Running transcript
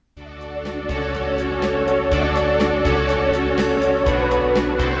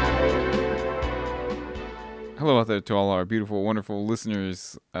to all our beautiful, wonderful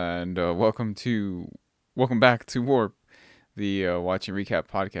listeners, and welcome back to Warp, the Watch and Recap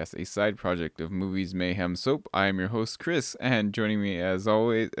podcast, a side project of Movies Mayhem Soap. I am your host Chris, and joining me as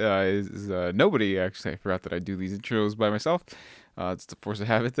always is nobody. Actually, I forgot that I do these intros by myself. It's the force of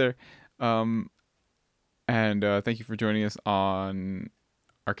habit there. Um, and thank you for joining us on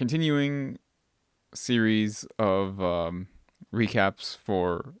our continuing series of recaps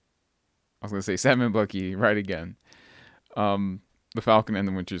for. I was gonna say Sam and Bucky, right again. The Falcon and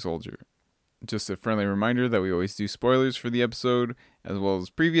the Winter Soldier. Just a friendly reminder that we always do spoilers for the episode, as well as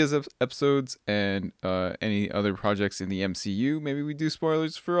previous episodes and any other projects in the MCU. Maybe we do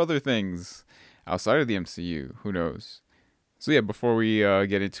spoilers for other things outside of the MCU. Who knows? So yeah, before we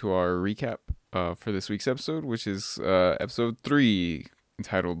get into our recap for this week's episode, which is episode 3,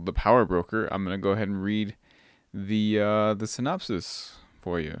 entitled "The Power Broker," I'm gonna go ahead and read the synopsis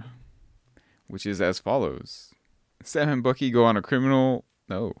for you, which is as follows. Sam and Bucky go on a criminal...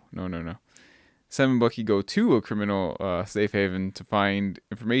 No. Sam and Bucky go to a criminal safe haven to find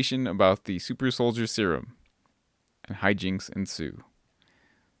information about the super soldier serum. And hijinks ensue.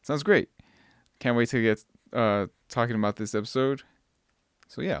 Sounds great. Can't wait to get talking about this episode.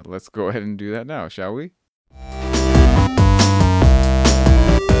 So yeah, let's go ahead and do that now, shall we?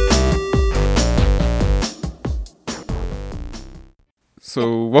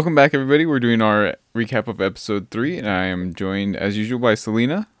 So, welcome back, everybody. We're doing our recap of episode 3, and I am joined, as usual, by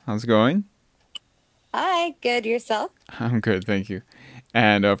Selena. How's it going? Hi, good. Yourself? I'm good, thank you.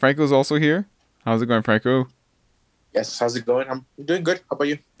 And Franco's also here. How's it going, Franco? Yes, how's it going? I'm doing good. How about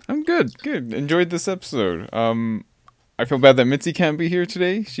you? I'm good. Enjoyed this episode. I feel bad that Mitzi can't be here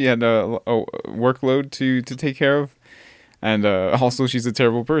today. She had a workload to take care of, and also she's a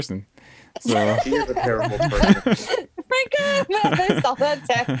terrible person. So She is a terrible person. I saw that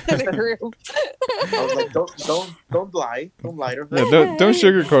text in the group. I was like, don't lie. Don't lie to her. yeah, don't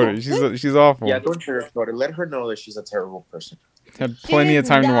sugarcoat it. She's awful. Yeah, don't sugarcoat it. Let her know that she's a terrible person. Had plenty of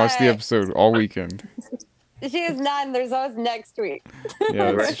time to watch the episode all weekend. She is not, and there's always next week.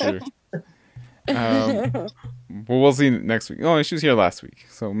 Yeah, that's true. Well, we'll see next week. Oh, she was here last week,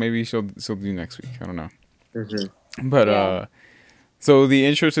 so maybe she'll do next week. I don't know. Mm-hmm. But Yeah. So the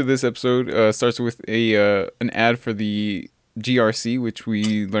intro to this episode starts with an ad for the GRC, which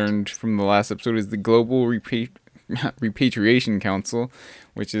we learned from the last episode is the Global Repatriation Council,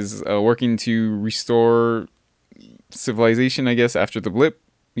 which is working to restore civilization, I guess, after the blip.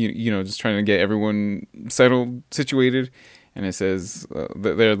 You know, just trying to get everyone settled, situated. And it says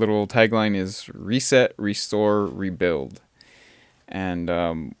their little tagline is "Reset, Restore, Rebuild."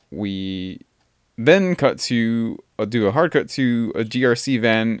 And we then do a hard cut to a GRC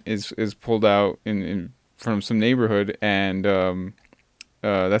van is pulled out in from some neighborhood, and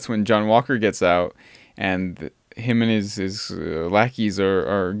that's when John Walker gets out, and him and his lackeys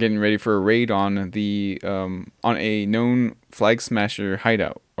are getting ready for a raid on on a known flag smasher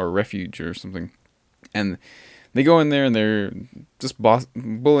hideout or refuge or something, and they go in there and they're just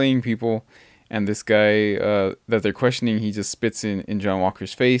bullying people, and this guy that they're questioning, he just spits in John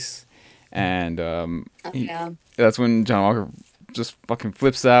Walker's face. And that's when John Walker just fucking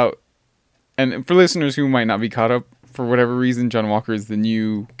flips out. And for listeners who might not be caught up, for whatever reason, John Walker is the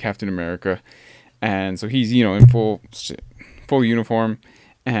new Captain America. And so he's, in full uniform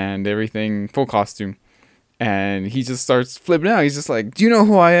and everything, full costume. And he just starts flipping out. He's just like, "Do you know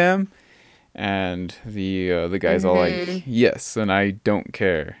who I am?" And the guy's all like, "Yes, and I don't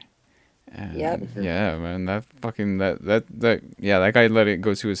care." And Yep. Yeah, man, that guy let it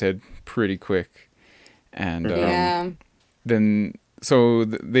go to his head pretty quick. And then so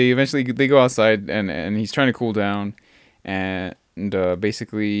they eventually go outside, and he's trying to cool down, and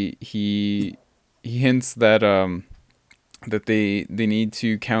basically he hints that that they need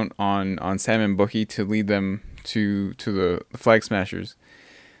to count on Sam and Bucky to lead them to the Flag Smashers.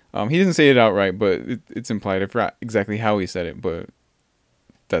 He doesn't say it outright, but it's implied. I forgot exactly how he said it, but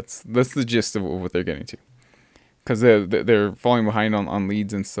that's the gist of what they're getting to, because they're falling behind on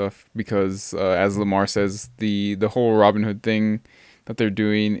leads and stuff, because as Lamar says, the whole Robin Hood thing that they're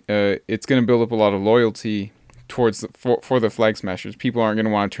doing, it's going to build up a lot of loyalty towards for the Flag Smashers. People aren't going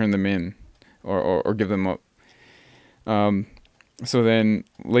to want to turn them in or give them up. So then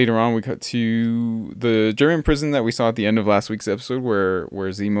later on we cut to the German prison that we saw at the end of last week's episode, where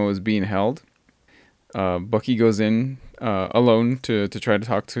Zemo is being held. Bucky goes in alone to try to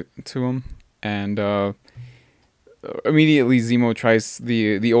talk to him, and immediately Zemo tries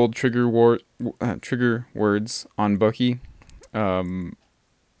the old trigger words on Bucky. I don't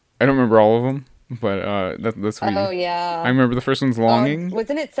remember all of them, but that's Oh sweet. I yeah. remember the first one's Longing.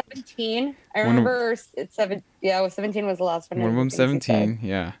 Wasn't it 17? I One of remember it's 7. Yeah, well, 17 was the last one one of of the them things he said. 17.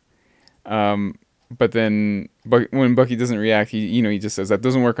 Yeah. But then, when Bucky doesn't react, he just says that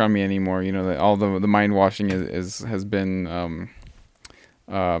doesn't work on me anymore. That all the mind washing has been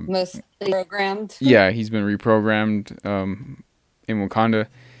Mostly programmed. yeah, he's been reprogrammed in Wakanda,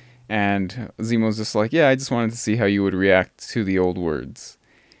 and Zemo's just like, yeah, I just wanted to see how you would react to the old words,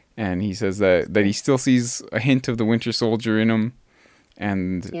 and he says that he still sees a hint of the Winter Soldier in him,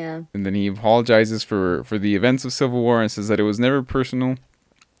 and Yeah. and then he apologizes for the events of Civil War and says that it was never personal.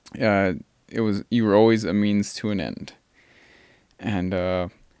 You were always a means to an end. And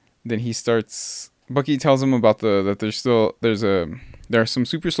then he starts. Bucky tells him about that there are some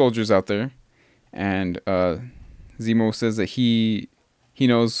super soldiers out there, and Zemo says that he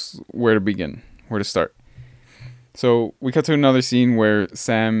knows where to begin, where to start. So we cut to another scene where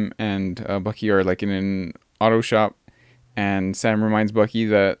Sam and Bucky are like in an auto shop, and Sam reminds Bucky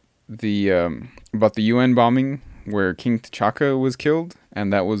that the about the UN bombing where King T'Chaka was killed,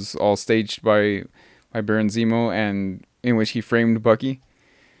 and that was all staged by Baron Zemo, and in which he framed Bucky.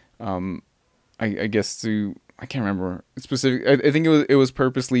 I guess I can't remember specific. I think it was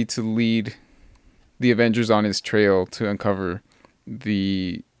purposely to lead the Avengers on his trail to uncover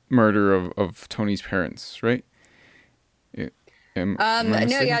the murder of Tony's parents, right? Am I No,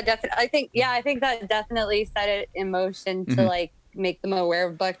 mistaken? yeah, definitely. I think that definitely set it in motion to Mhm. like make them aware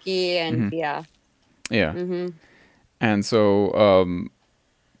of Bucky, and Mhm. yeah. Yeah. Hmm. And so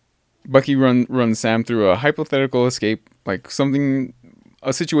Bucky runs Sam through a hypothetical escape, like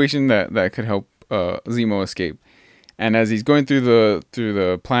a situation that could help Zemo escape. And as he's going through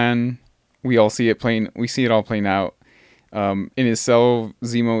the plan, we see it all playing out. In his cell,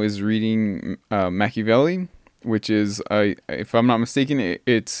 Zemo is reading Machiavelli, which is, if I'm not mistaken,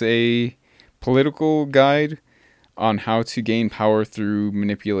 it's a political guide on how to gain power through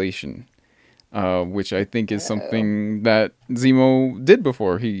manipulation, which I think is Oh, something that Zemo did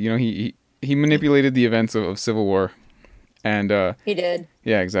before. He manipulated the events of Civil War, and he did.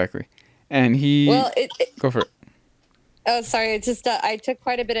 yeah, exactly. And he Well, go for it. oh, sorry. It's just I took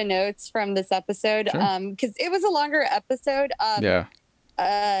quite a bit of notes from this episode, Sure. because it was a longer episode. Yeah.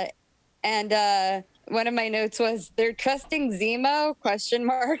 Uh, and one of my notes was they're trusting Zemo? Question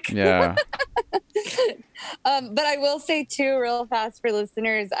mark. Yeah. But I will say too, real fast for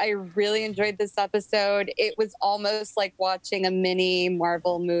listeners, I really enjoyed this episode. It was almost like watching a mini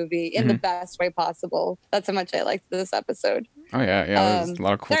Marvel movie in the Mhm. best way possible. That's how much I liked this episode. Oh yeah. There's a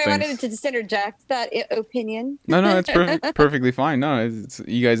lot of cool Sorry, I wanted things. to just interject that opinion. No, it's perfectly fine. No,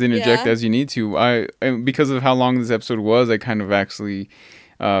 you guys interject Yeah, as you need to. Because of how long this episode was, I kind of actually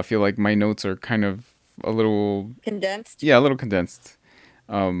feel like my notes are kind of a little, condensed. yeah, a little condensed.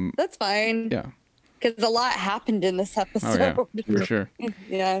 Um, That's fine yeah. because a lot happened in this Oh yeah, episode. for sure.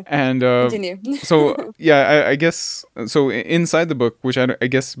 Yeah, And continue. so yeah, I guess so. Inside the book, which I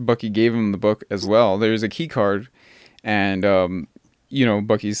guess Bucky gave him the book as well. There's a key card, and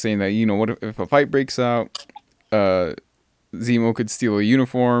Bucky's saying that what if a fight breaks out, Zemo could steal a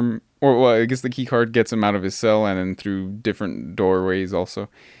uniform, or well, I guess the key card gets him out of his cell and then through different doorways also,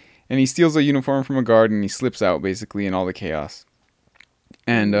 and he steals a uniform from a guard and he slips out basically in all the chaos,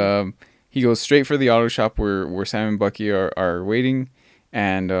 and he goes straight for the auto shop where Sam and Bucky are waiting.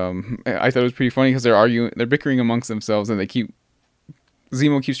 And I thought it was pretty funny because they're bickering amongst themselves, and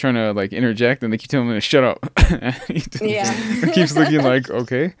Zemo keeps trying to like interject, and they keep telling him to shut up. And he Yeah. keeps looking like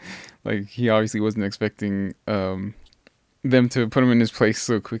okay, like he obviously wasn't expecting them to put him in his place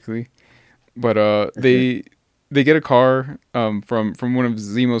so quickly. But they get a car from one of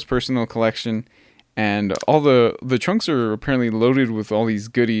Zemo's personal collection, and all the trunks are apparently loaded with all these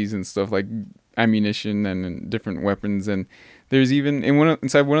goodies and stuff like ammunition and different weapons. And there's even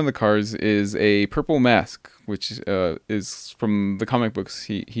inside one of the cars is a purple mask, which is from the comic books.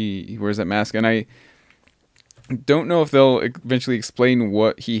 He wears that mask, and I don't know if they'll eventually explain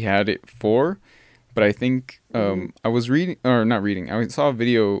what he had it for, but I think I was reading, or not reading, I saw a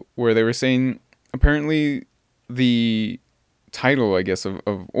video where they were saying apparently the title, I guess, of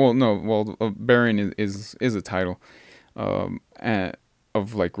Baron is a title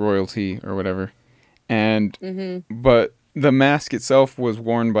of like royalty or whatever, and but the mask itself was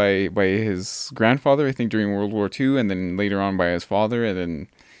worn by his grandfather, I think, during World War II, and then later on by his father, and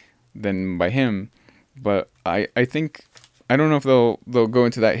then by him. But I think I don't know if they'll go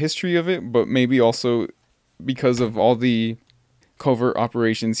into that history of it, but maybe also because of all the covert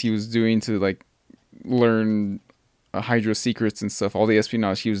operations he was doing to like learn Hydra secrets and stuff, all the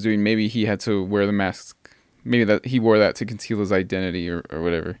espionage he was doing, maybe he had to wear the mask. Maybe that he wore that to conceal his identity or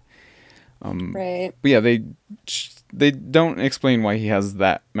whatever. Right. But yeah, they don't explain why he has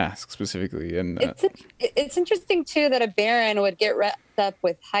that mask specifically, and It's interesting too that a Baron would get wrapped up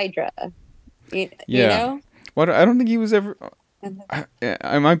with Hydra. You yeah. know? Well, I don't think he was ever.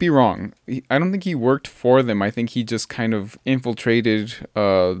 I might be wrong. I don't think he worked for them. I think he just kind of infiltrated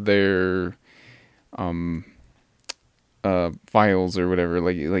their files or whatever.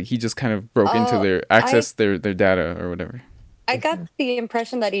 Like he just kind of broke into their their data or whatever. I got the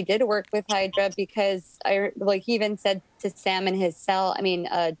impression that he did work with Hydra because he even said to Sam in his cell. I mean,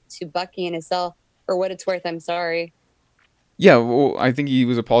 to Bucky in his cell. For what it's worth, I'm sorry. Yeah, well, I think he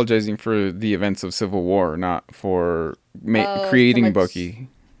was apologizing for the events of Civil War, not for creating Bucky.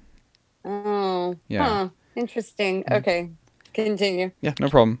 Oh, yeah. Huh. Interesting. Okay, continue. Yeah, no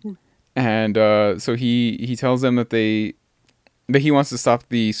problem. And so he tells them that he wants to stop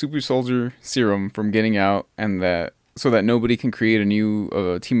the super soldier serum from getting out, and so that nobody can create a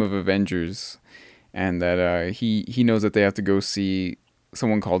new team of Avengers, and that he knows that they have to go see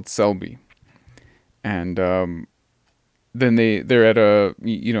someone called Selby, and then they're at an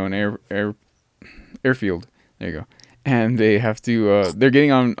airfield. There you go, and they have to they're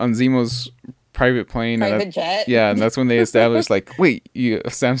getting on Zemo's private plane, private jet. Yeah, and that's when they establish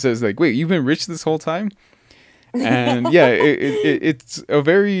Sam says wait, you've been rich this whole time, and yeah, it's a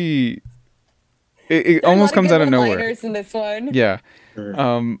very it almost comes out of nowhere. In this one. Yeah,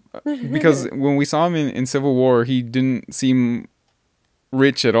 because when we saw him in Civil War, he didn't seem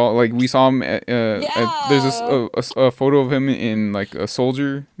rich at all. Like we saw him there's a photo of him in like a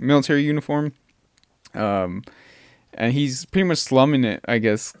soldier military uniform, and he's pretty much slumming it, I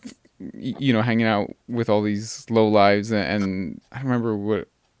guess, hanging out with all these low lives, and I don't remember what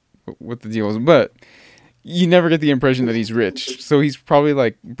the deal was, but you never get the impression that he's rich. So he's probably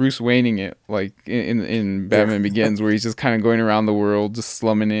like Bruce Wayneing it, like in Batman Begins, where he's just kind of going around the world just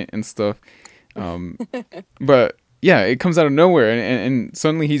slumming it and stuff. But yeah, it comes out of nowhere, and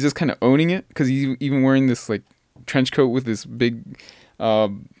suddenly he's just kind of owning it, because he's even wearing this like trench coat with this big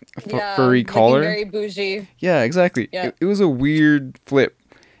furry collar. Very bougie. Yeah, exactly. Yeah. It was a weird flip,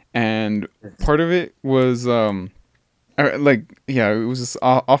 and part of it was it was just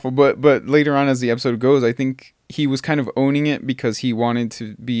awful. But later on, as the episode goes, I think he was kind of owning it because he wanted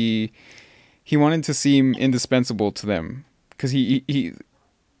to seem indispensable to them, because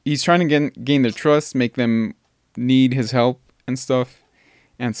he's trying to gain their trust, make them need his help and stuff.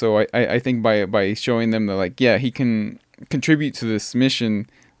 And so I think by showing them that he can contribute to this mission,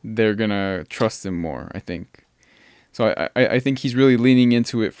 they're gonna trust him more, I think. So I think he's really leaning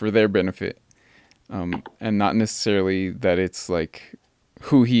into it for their benefit, and not necessarily that it's like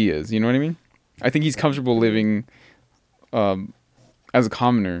who he is. You know what I mean? I think he's comfortable living as a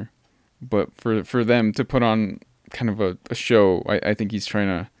commoner, but for them to put on kind of a show, I think he's trying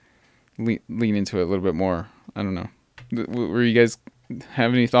to lean into it a little bit more. I don't know. Were you guys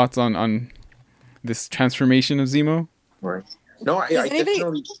have any thoughts on this transformation of Zemo? Right. No, I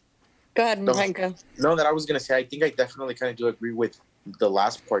definitely. Go ahead, Franco. No, that I was gonna say. I think I definitely kind of do agree with the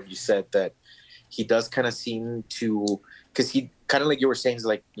last part you said, that he does kind of seem to, because he kind of like you were saying is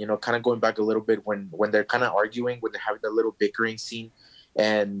like, kind of going back a little bit when they're kind of arguing, when they're having that little bickering scene,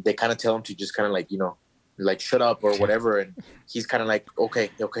 and they kind of tell him to just kind of like shut up or whatever, and he's kind of like okay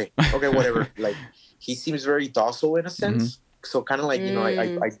whatever. Like he seems very docile in a sense. Mm-hmm. So kind of like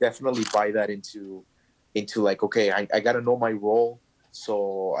I definitely buy that into like, okay, I got to know my role,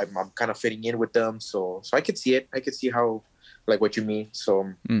 so I'm kind of fitting in with them. So I could see it. I could see how, like, what you mean.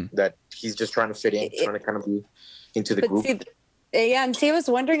 So that he's just trying to fit in, trying to kind of be into the group. And I was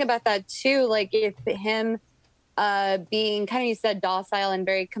wondering about that too. Like if him being kind of, you said, docile and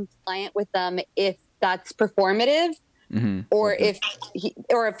very compliant with them, if that's performative, or if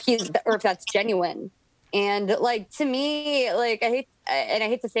that's genuine. And like, to me, like, I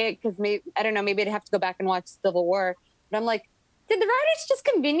hate to say it, because maybe I'd have to go back and watch Civil War, but I'm like, did the writers just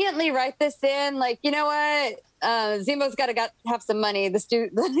conveniently write this in? Like, you know what? Zemo's got to have some money. This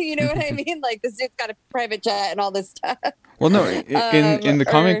dude, you know what I mean? Like, this dude's got a private jet and all this stuff. Well, no, in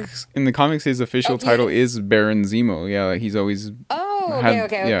the comics, his official title is Baron Zemo. Yeah, like he's always. Oh,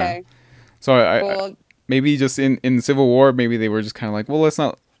 okay. Yeah. So I maybe just in Civil War, maybe they were just kind of like, well, let's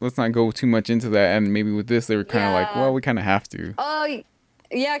not go too much into that, and maybe with this they were kind of like, well, we kind of have to. Oh,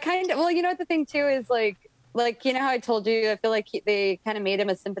 yeah, kind of. Well, you know what the thing too is, like you know how I told you, I feel like they kind of made him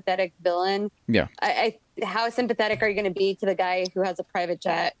a sympathetic villain. Yeah. How sympathetic are you going to be to the guy who has a private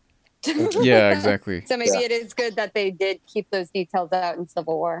jet? Yeah, exactly. So maybe it is good that they did keep those details out in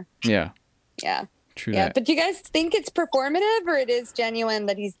Civil War. Yeah. Yeah. True. Yeah, that. but do you guys think it's performative, or it is genuine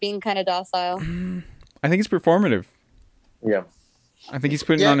that he's being kind of docile? I think it's performative. Yeah. I think he's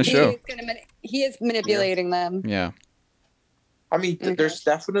putting on a show. He is manipulating them. Yeah. I mean, there was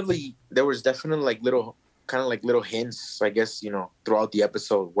definitely like little hints, I guess, throughout the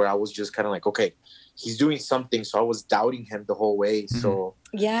episode where I was just kind of like, okay, he's doing something. So I was doubting him the whole way. Mm-hmm. So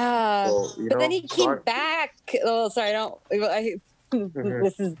yeah, but then he came back. Oh, sorry,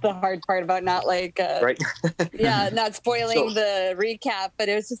 this is the hard part about not like, right? not spoiling the recap. But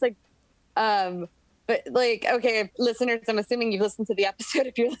it was just like, but like, okay, listeners, I'm assuming you've listened to the episode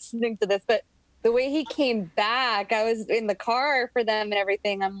if you're listening to this, but the way he came back, I was in the car for them and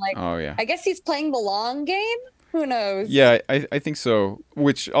everything. I'm like, oh yeah, I guess he's playing the long game. Who knows? Yeah, I think so.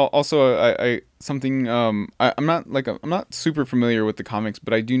 Which also I'm not super familiar with the comics,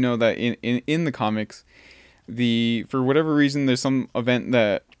 but I do know that in the comics, for whatever reason, there's some event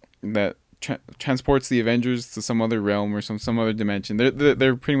that transports the Avengers to some other realm or some other dimension.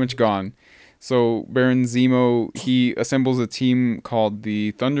 They're pretty much gone. So Baron Zemo, he assembles a team called the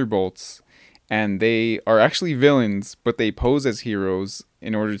Thunderbolts, and they are actually villains, but they pose as heroes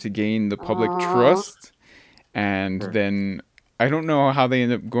in order to gain the public trust. And then I don't know how they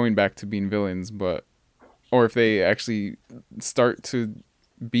end up going back to being villains, or if they actually start to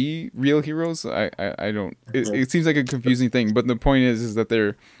be real heroes. I don't. It seems like a confusing thing, but the point is that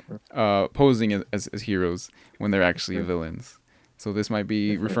they're posing as heroes when they're actually villains. So this might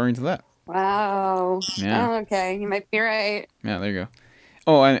be referring to that. Wow. Yeah. Oh, okay, you might be right. Yeah, there you go.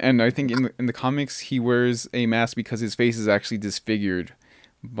 Oh, and I think in the comics he wears a mask because his face is actually disfigured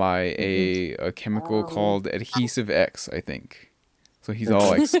by a chemical called adhesive X, I think. So he's all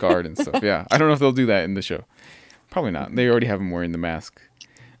like scarred and stuff. Yeah, I don't know if they'll do that in the show. Probably not. They already have him wearing the mask.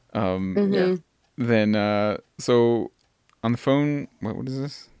 Then so on the phone, what is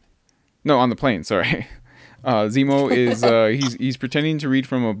this? No, on the plane. Sorry. Zemo is he's pretending to read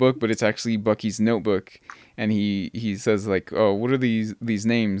from a book, but it's actually Bucky's notebook, and he says like, oh, what are these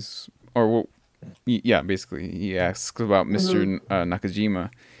names? Or yeah, basically he asks about Mr. Nakajima,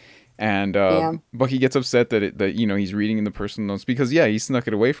 and Bucky gets upset that he's reading in the personal notes because he snuck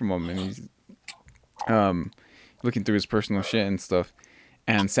it away from him, and he's looking through his personal shit and stuff,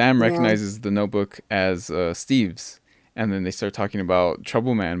 and Sam recognizes the notebook as Steve's. And then they start talking about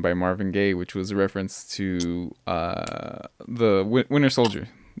Trouble Man by Marvin Gaye, which was a reference to the Winter Soldier,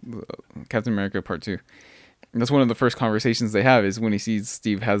 Captain America Part 2. And that's one of the first conversations they have is when he sees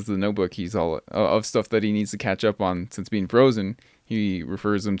Steve has the notebook. He's all of stuff that he needs to catch up on since being frozen. He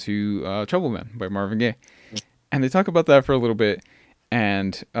refers them to Trouble Man by Marvin Gaye. And they talk about that for a little bit.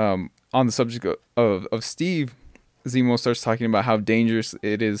 And on the subject of Steve, Zemo starts talking about how dangerous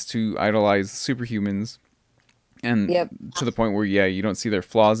it is to idolize superhumans. And to the point where, you don't see their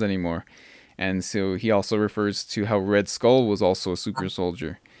flaws anymore. And so he also refers to how Red Skull was also a super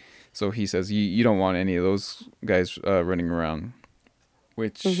soldier. So he says, you don't want any of those guys running around.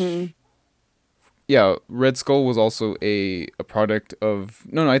 Which, Red Skull was also a product of...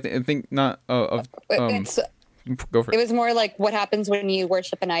 No, I think not of... go for it. It was more like what happens when you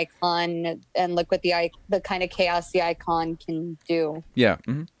worship an icon and look what the kind of chaos the icon can do. Yeah.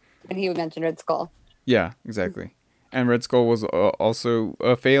 Mm-hmm. And he mentioned Red Skull. Yeah, exactly. And Red Skull was also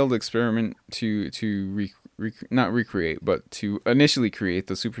a failed experiment to not recreate, but to initially create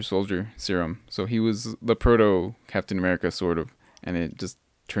the super soldier serum. So he was the proto Captain America, sort of, and it just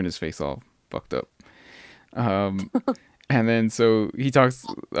turned his face all fucked up. And then so he talks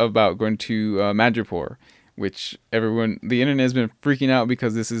about going to Madripoor, which the internet has been freaking out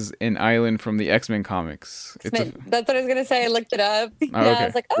because this is an island from the X-Men comics. That's what I was going to say. I looked it up. Okay. I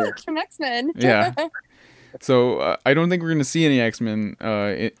was like, it's from X-Men. Yeah. So I don't think we're going to see any X-Men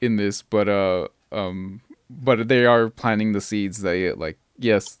in this, but they are planting the seeds that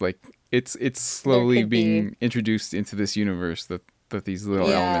it's slowly being introduced into this universe that these little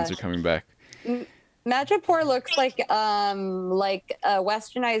elements are coming back. Madripoor looks like a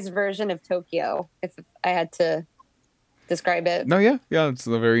westernized version of Tokyo, if I had to describe it. No, it's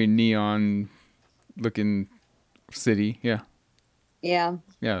a very neon looking city. Yeah.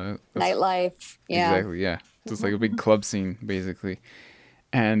 Nightlife. Yeah. Exactly. Yeah. Just like a big club scene, basically.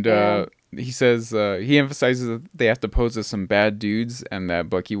 And he says he emphasizes that they have to pose as some bad dudes, and that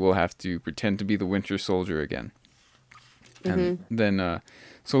Bucky will have to pretend to be the Winter Soldier again. And then,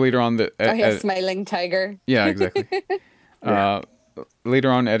 so later on, smiling tiger. Yeah, exactly.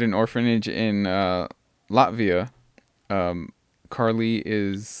 Later on, at an orphanage in Latvia, Carly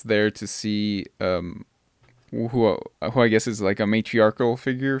is there to see who I guess is like a matriarchal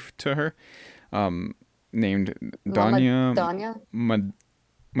figure to her, named Danya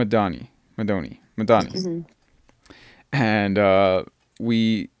Madoni. And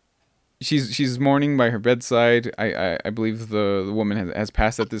she's mourning by her bedside. I believe the woman has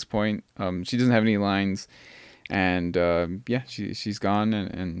passed at this point. She doesn't have any lines, and yeah, she's gone,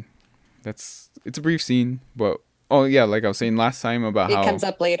 and it's a brief scene. But oh yeah, like I was saying last time about It how comes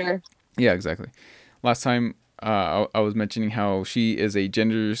up later. yeah, exactly. Last time I was mentioning how she is a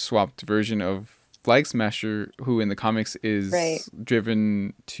gender swapped version of Flag Smasher, who in the comics is Right.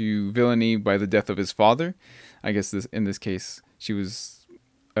 driven to villainy by the death of his father. I guess in this case she was.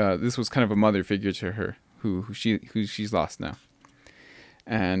 This was kind of a mother figure to her, who she's lost now.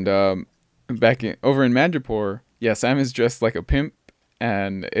 And over in Madripoor, yeah, Sam is dressed like a pimp,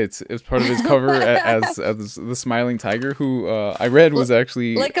 and it's part of his cover as the smiling tiger, who I read was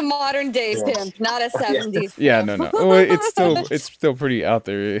actually Like a modern day pimp, not a 70s. yeah, no. Well, it's still pretty out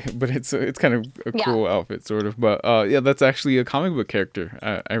there, but it's kind of a cool outfit, sort of. But yeah, that's actually a comic book character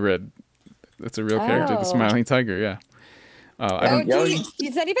I read. That's a real character, the smiling tiger. Yeah. Does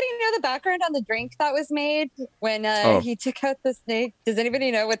anybody know the background on the drink that was made when he took out the snake? Does anybody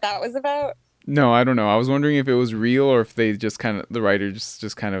know what that was about? No, I don't know. I was wondering if it was real or if they just the writer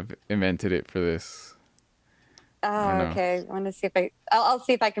just kind of invented it for this. Oh, okay. I want to see if I'll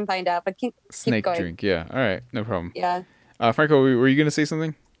see if I can find out. But keep snake going. Drink. Yeah. All right. No problem. Yeah. Franco, were you gonna say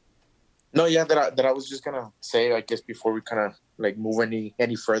something? No, yeah, that I was just gonna say, I guess, before we kind of like move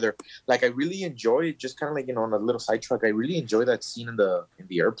any further. Like, I really enjoy just kind of like, on a little sidetrack. I really enjoy that scene in the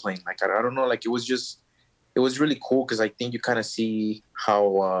airplane. Like, I don't know, like it was really cool because I think you kind of see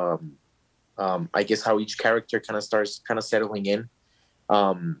how I guess how each character kind of starts kind of settling in.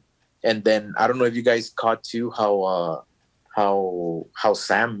 And then I don't know if you guys caught too how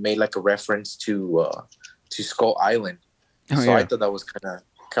Sam made like a reference to Skull Island. Oh, so yeah. I thought that was kind of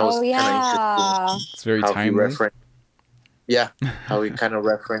interesting. It's very timely. How he kind of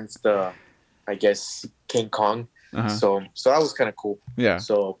referenced I guess King Kong. Uh-huh. So that was kind of cool. Yeah.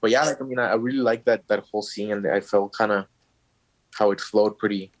 So, but yeah, like, I mean, I really liked that whole scene, and I felt kind of how it flowed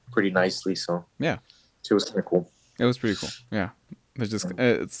pretty nicely. So yeah, it was kind of cool. It was pretty cool. Yeah, there's just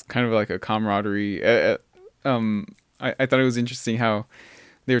it's kind of like a camaraderie. I thought it was interesting how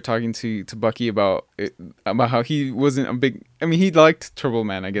they were talking to Bucky about how he wasn't a big. I mean, he liked Turbo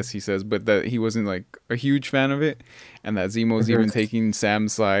Man, I guess he says, but that he wasn't like a huge fan of it, and that Zemo's even taking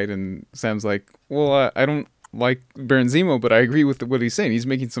Sam's side, and Sam's like, "Well, I don't like Baron Zemo, but I agree with what he's saying. He's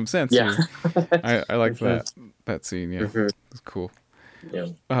making some sense." Yeah, I like that scene. Yeah, it's cool. Yeah.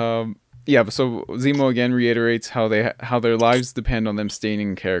 Yeah. So Zemo again reiterates how their lives depend on them staying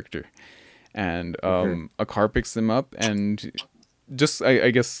in character, and a car picks them up and. Just,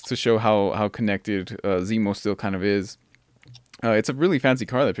 I guess, to show how connected Zemo still kind of is. It's a really fancy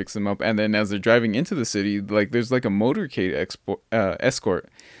car that picks them up, and then as they're driving into the city, like there's like a motorcade escort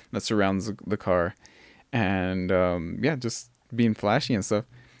that surrounds the car, and yeah, just being flashy and stuff.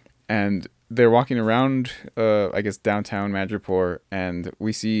 And they're walking around, I guess, downtown Madripoor, and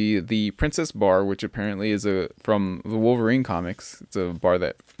we see the Princess Bar, which apparently is from the Wolverine comics. It's a bar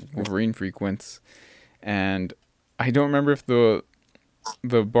that Wolverine frequents, and I don't remember if the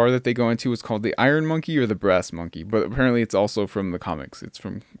bar that they go into is called the Iron Monkey or the Brass Monkey, but apparently it's also from the comics. It's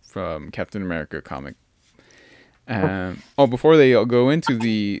from Captain America comic. Before they go into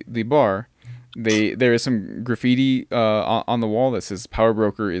the bar, there is some graffiti on the wall that says "Power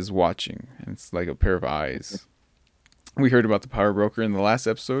Broker is watching." And it's like a pair of eyes. We heard about the Power Broker in the last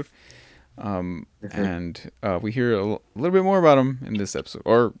episode, and we hear a little bit more about him in this episode,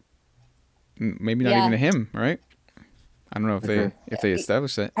 or maybe not even a him, right? I don't know if they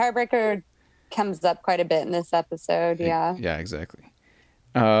established that. Powerbreaker comes up quite a bit in this episode. Yeah. Yeah, exactly.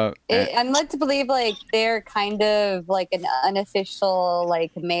 I'm led to believe like they're kind of like an unofficial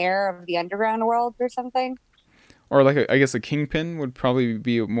like mayor of the underground world or something. Or like I guess a kingpin would probably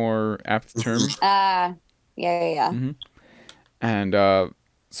be a more apt term. Yeah. Mm-hmm. And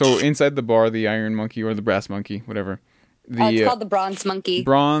so inside the bar, the Iron Monkey or the Brass Monkey, whatever. It's called the Bronze Monkey.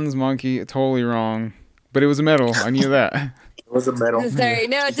 Bronze Monkey, totally wrong. But it was a metal. I knew that. It was a metal. Sorry,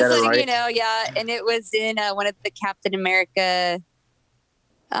 no, just letting you know, yeah. And it was in one of the Captain America.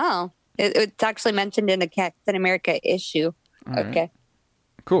 Oh, it's actually mentioned in a Captain America issue. All right. Okay.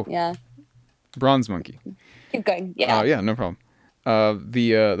 Cool. Yeah. Bronze Monkey. Keep going. Yeah. Yeah, no problem.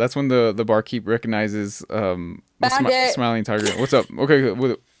 That's when the barkeep recognizes the smiling tiger. What's up? Okay.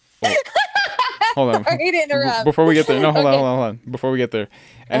 Hold on. Sorry to interrupt. Before we get there, no, hold on. Before we get there,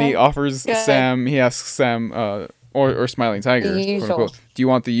 and he offers Sam. He asks Sam, or Smiling Tiger, quote unquote, "Do you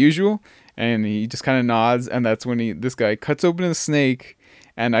want the usual?" And he just kind of nods, and that's when this guy cuts open a snake,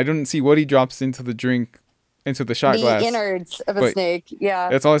 and I don't see what he drops into the drink, into the shot glass. The innards of a snake. Yeah.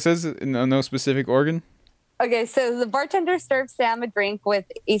 That's all it says. No specific organ. Okay, so the bartender serves Sam a drink with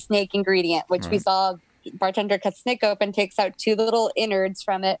a snake ingredient, which we saw. Bartender cuts snake open, takes out 2 little innards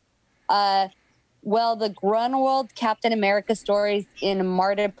from it. Well, the Grunwald Captain America stories in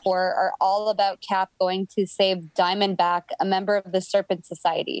Martipur are all about Cap going to save Diamondback, a member of the Serpent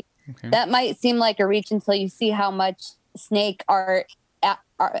Society. Okay. That might seem like a reach until you see how much snake art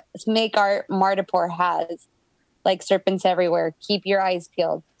Martipur has. Like serpents everywhere. Keep your eyes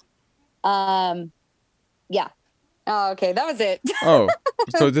peeled. Yeah. Oh, okay. That was it. Oh,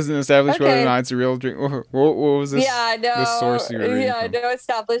 so it doesn't establish whether or not it's a real drink. What was this? Yeah, no. The source you were reading from? No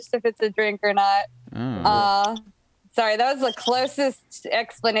established if it's a drink or not. Oh. Sorry, that was the closest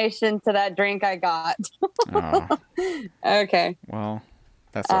explanation to that drink I got. Oh. Okay. Well,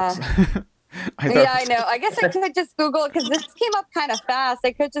 that sucks. I know. I guess I could just Google it because this came up kind of fast.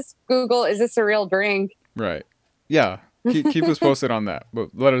 I could just Google, is this a real drink? Right. Yeah. Keep us posted on that, but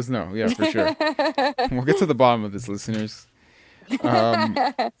let us know. Yeah, for sure. We'll get to the bottom of this, listeners. And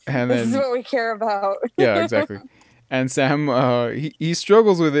then, this is what we care about. Yeah, exactly. And Sam, he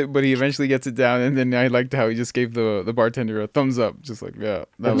struggles with it, but he eventually gets it down. And then I liked how he just gave the bartender a thumbs up, just like, yeah,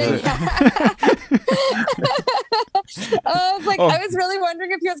 that was it. I was really wondering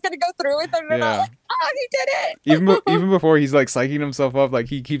if he was going to go through with it or not. Like, he did it. Even before, he's like psyching himself up, like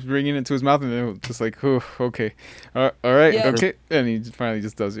he keeps bringing it to his mouth, and then just like, oh, okay, all right, okay, and he finally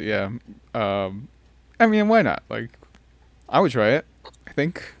just does it. Yeah, I mean, why not? Like, I would try it. I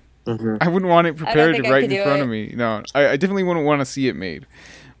think. Mm-hmm. I wouldn't want it prepared right in front of me. No, I definitely wouldn't want to see it made,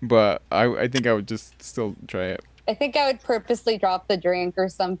 but I think I would just still try it. I think I would purposely drop the drink or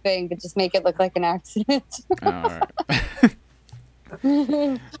something, but just make it look like an accident. All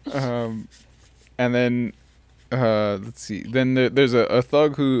right. And then let's see. Then there's a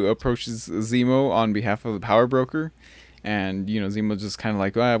thug who approaches Zemo on behalf of the power broker, and Zemo's just kind of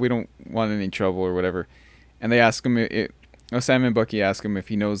like, we don't want any trouble or whatever. And they ask him, Sam and Bucky ask him if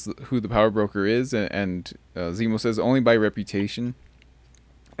he knows who the power broker is, and Zemo says only by reputation.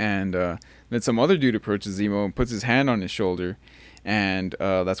 And then some other dude approaches Zemo and puts his hand on his shoulder, and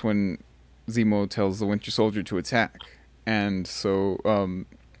that's when Zemo tells the Winter Soldier to attack. And so,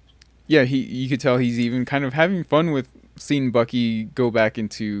 you could tell he's even kind of having fun with seeing Bucky go back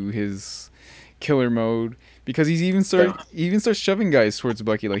into his killer mode, because he's even starts shoving guys towards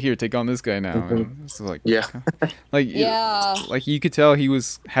Bucky, like, here, take on this guy now. Mm-hmm. And so like you could tell he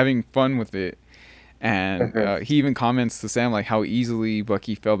was having fun with it. And he even comments to Sam like how easily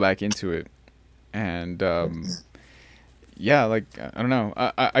Bucky fell back into it, and like, I don't know.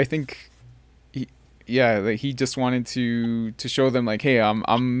 I think he just wanted to show them like, hey,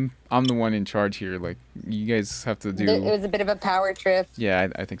 I'm the one in charge here. Like, you guys have to do. It was a bit of a power trip. Yeah,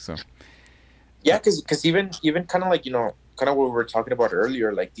 I think so. Yeah, because even kind of like kind of what we were talking about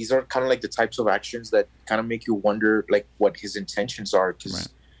earlier, like these are kind of like the types of actions that kind of make you wonder like what his intentions are, because. Right.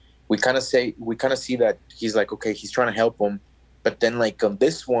 We kind of see that he's like, okay, he's trying to help him, but then like on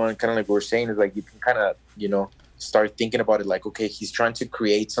this one, kind of like we were saying, is like you can kind of start thinking about it like, okay, he's trying to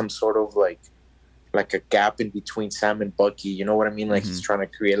create some sort of like a gap in between Sam and Bucky. You know what I mean? Like he's trying to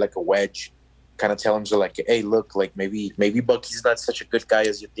create like a wedge, kind of tell him so like, hey, look, like maybe Bucky's not such a good guy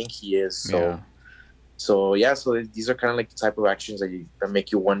as you think he is. So these are kind of like the type of actions that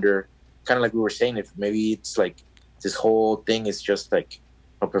make you wonder, kind of like we were saying, if maybe it's like this whole thing is just like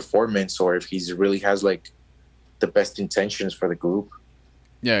a performance, or if he's really has like the best intentions for the group.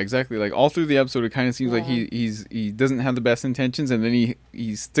 Yeah, exactly. Like all through the episode, it kind of seems like he doesn't have the best intentions, and then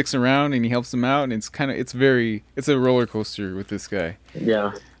he sticks around and he helps them out, and it's a roller coaster with this guy.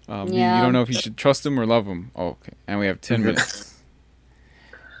 Yeah. You don't know if you should trust him or love him. Oh, okay. And we have 10 minutes.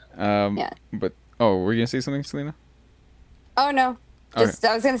 But were you gonna say something, Selena? Oh no. Just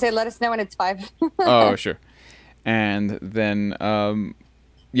I was gonna say, let us know when it's 5. Oh, sure. And then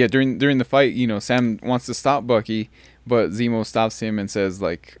during the fight, Sam wants to stop Bucky, but Zemo stops him and says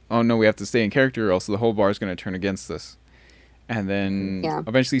like, oh no, we have to stay in character or else the whole bar is going to turn against us. And then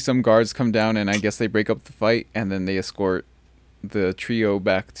eventually some guards come down, and I guess they break up the fight, and then they escort the trio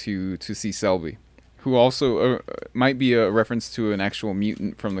back to see Selby, who also might be a reference to an actual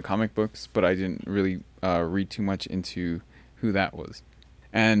mutant from the comic books, but I didn't really read too much into who that was.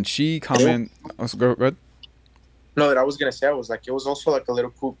 And she go ahead. No, that I was gonna say, I was like, it was also like a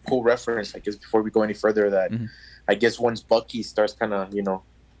little cool reference, I guess, before we go any further, that I guess once Bucky starts kind of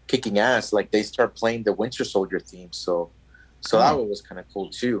kicking ass, like they start playing the Winter Soldier theme, so that one was kind of cool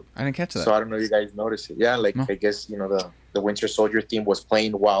too. I didn't catch that. So I don't know if you guys noticed it. Yeah, like I guess the Winter Soldier theme was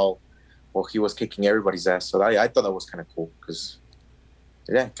playing while he was kicking everybody's ass. So I thought that was kind of cool, because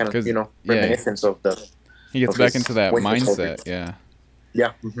kind of reminiscence of the. He gets back into that Winter mindset. Soldier. Yeah.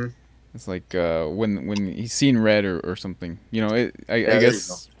 Yeah. Mm-hmm. It's like when he's seen red or something. You know, I Yeah, there you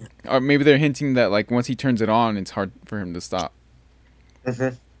guess, or maybe they're hinting that like once he turns it on, it's hard for him to stop.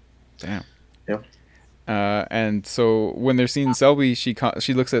 go. Damn. Yep. And so when they're seeing Selby, she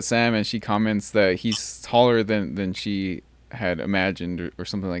looks at Sam and she comments that he's taller than she had imagined or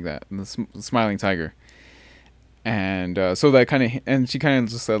something like that. And the smiling tiger. And so that kind of, and she kind of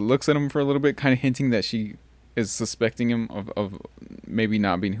just looks at him for a little bit, kind of hinting that she is suspecting him of maybe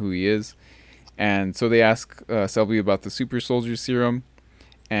not being who he is. And so they ask Selby about the super soldier serum,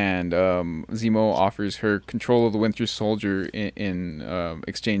 and Zemo offers her control of the Winter Soldier in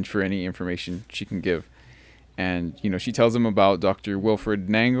exchange for any information she can give. And you know, she tells him about Dr. Wilfred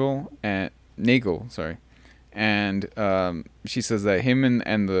Nagel, sorry, and she says that him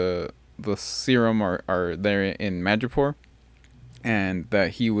and the serum are there in Madripoor, and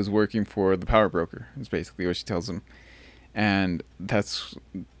that he was working for the power broker. Is basically what she tells him. And that's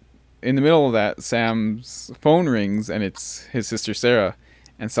in the middle of that, Sam's phone rings, and it's his sister Sarah,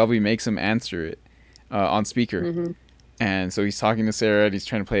 and Selby makes him answer it on speaker. Mm-hmm. And so he's talking to Sarah, and he's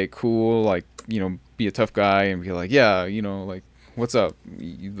trying to play it cool, like, you know, be a tough guy and be like, yeah, you know, like, what's up?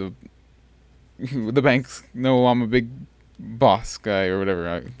 The banks know I'm a big boss guy or whatever.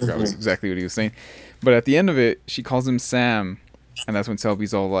 I forgot exactly what he was saying. But at the end of it, she calls him Sam, and that's when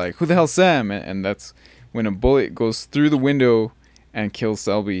Selby's all like, who the hell's Sam? And that's when a bullet goes through the window and kills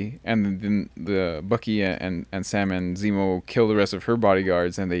Selby, and then the Bucky and Sam and Zemo kill the rest of her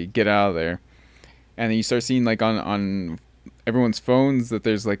bodyguards, and they get out of there. And then you start seeing like on everyone's phones that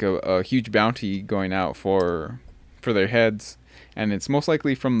there's like a huge bounty going out for their heads, and it's most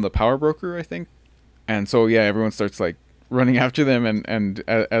likely from the power broker, I think. And so yeah, everyone starts like running after them, and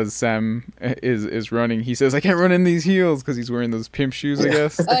as Sam is running, he says, I can't run in these heels, because he's wearing those pimp shoes, I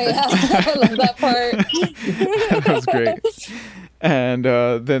guess. Oh yeah, I love that part. That was great. And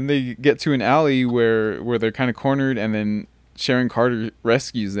then they get to an alley where they're kind of cornered, and then Sharon Carter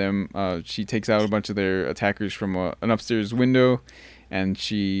rescues them. She takes out a bunch of their attackers from an upstairs window, and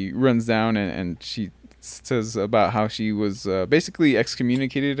she runs down, and she says about how she was basically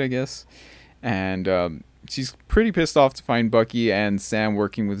excommunicated, I guess. And she's pretty pissed off to find Bucky and Sam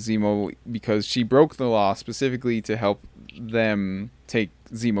working with Zemo, because she broke the law specifically to help them take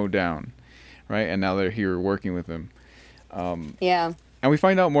Zemo down, right? And now they're here working with him. Yeah. And we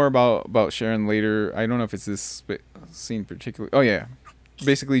find out more about Sharon later. I don't know if it's this scene particularly. Oh yeah,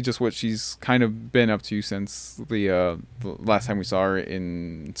 basically just what she's kind of been up to since the last time we saw her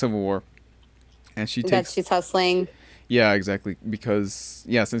in Civil War. And She's hustling. Yeah, exactly. Because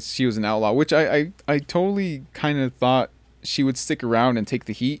yeah, since she was an outlaw, which I totally kind of thought she would stick around and take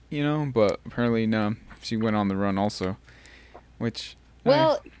the heat, you know, but apparently no, she went on the run also. Which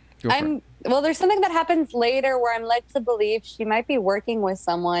well, there's something that happens later where I'm led to believe she might be working with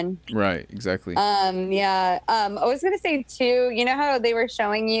someone. Right, exactly. Yeah. I was gonna say too, you know how they were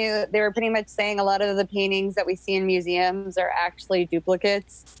showing you, they were pretty much saying a lot of the paintings that we see in museums are actually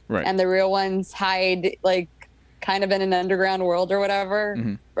duplicates. Right. And the real ones hide like kind of in an underground world or whatever.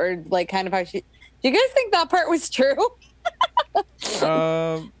 Mm-hmm. Or like kind of how do you guys think that part was true?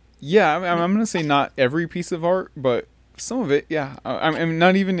 Yeah, I'm gonna say not every piece of art, but some of it, yeah. I'm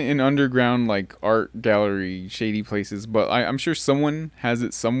not even in underground like art gallery shady places, but I'm sure someone has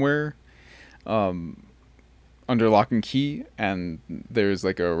it somewhere, under lock and key, and there's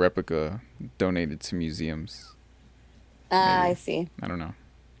like a replica donated to museums. I see. I don't know,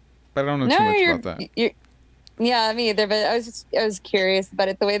 but I don't know too much about that. Yeah, me either. But I was curious about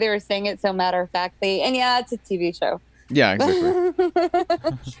it. The way they were saying it so matter of factly, and yeah, it's a TV show. Yeah,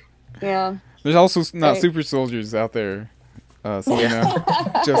 exactly. Yeah. There's also not super soldiers out there, Selena.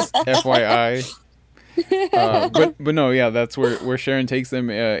 Just FYI. But no, yeah, that's where Sharon takes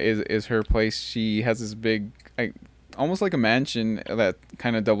them. Is her place. She has this big, almost like a mansion that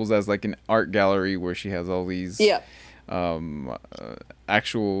kind of doubles as like an art gallery where she has all these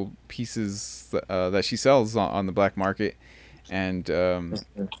actual pieces that she sells on the black market. And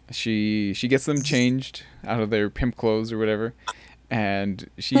she gets them changed out of their pimp clothes or whatever. And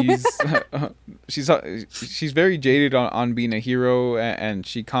she's very jaded on being a hero, and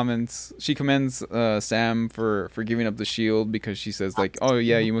she commends Sam for giving up the shield, because she says like, oh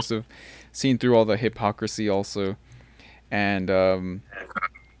yeah, you must have seen through all the hypocrisy also. And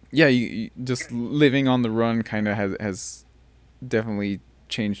yeah, you just living on the run kind of has definitely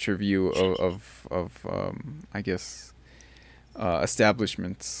changed her view of I guess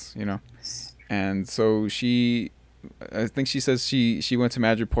establishments, you know. And so I think she says she went to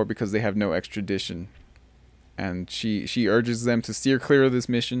Madripoor because they have no extradition, and she urges them to steer clear of this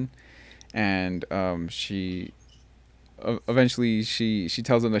mission, and she eventually she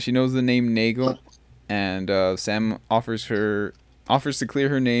tells him that she knows the name Nagel, and Sam offers to clear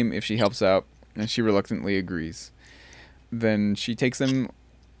her name if she helps out, and she reluctantly agrees. Then she takes them.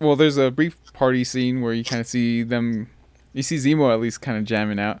 Well, there's a brief party scene where you kind of see them. You see Zemo at least kind of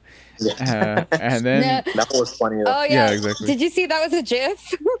jamming out, and then that was funny. Oh yeah. Yeah, exactly. Did you see that was a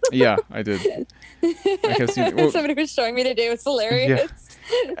GIF? Yeah, I did. Somebody was showing me today. It was hilarious.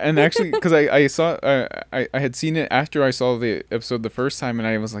 Yeah. And actually, because I saw I had seen it after I saw the episode the first time, and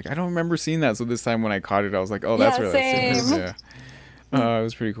I was like, I don't remember seeing that. So this time when I caught it, I was like, oh, that's where that scene is. Yeah, it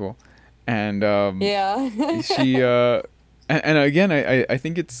was pretty cool. And she and again, I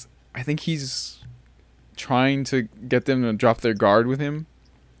think he's trying to get them to drop their guard with him,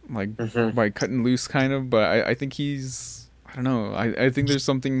 like by cutting loose, kind of. But I think he's, I don't know. I think there's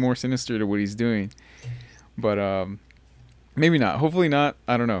something more sinister to what he's doing. But maybe not. Hopefully not.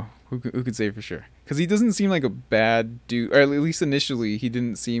 I don't know. Who could say for sure? Because he doesn't seem like a bad dude, or at least initially he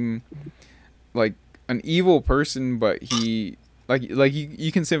didn't seem like an evil person. But he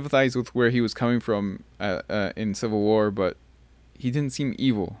you can sympathize with where he was coming from in Civil War, but he didn't seem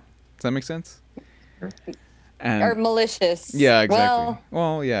evil. Does that make sense? And, or malicious. Yeah, exactly.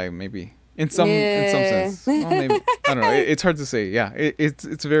 Well, yeah, maybe in some sense. Well, maybe I don't know. It's hard to say. Yeah,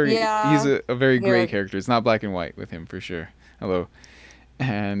 it's very. Yeah. He's a very gray character. It's not black and white with him for sure. Hello,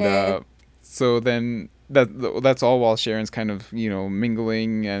 and so then that's all while Sharon's kind of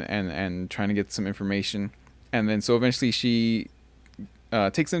mingling and trying to get some information, and then so eventually she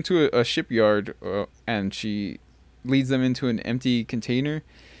takes them to a shipyard and she leads them into an empty container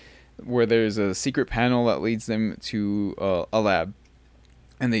where there's a secret panel that leads them to a lab,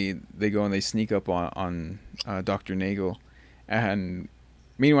 and they go and they sneak up on Dr. Nagel, and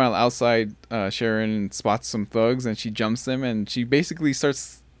meanwhile outside Sharon spots some thugs and she jumps them, and she basically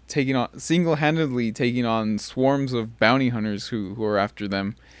starts single-handedly taking on swarms of bounty hunters who are after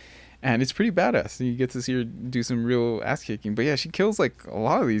them. And it's pretty badass. You get to see her do some real ass kicking. But yeah, she kills like a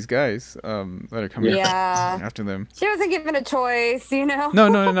lot of these guys that are coming after them. She wasn't given a choice, No,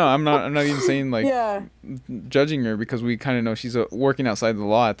 I'm not even saying like judging her, because we kind of know she's working outside the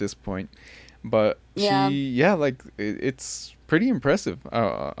law at this point. But it's pretty impressive.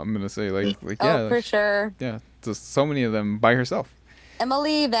 I'm gonna say for sure. Yeah, just so many of them by herself.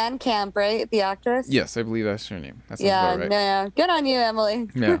 Emily Van Camp, right? The actress? Yes, I believe that's her name. That sounds about right. Yeah. Good on you, Emily.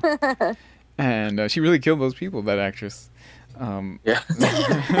 Yeah. And she really killed those people, that actress. Yeah.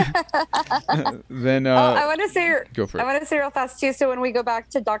 Then I want to say, go for it. I want to say real fast too. So when we go back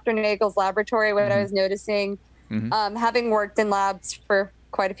to Dr. Nagel's laboratory, what I was noticing, having worked in labs for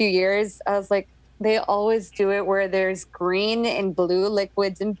quite a few years, I was like, they always do it where there's green and blue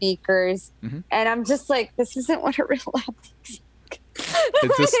liquids in beakers, and I'm just like, this isn't what a real lab looks like.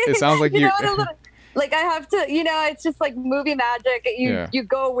 It sounds like you like I have to, it's just like movie magic. You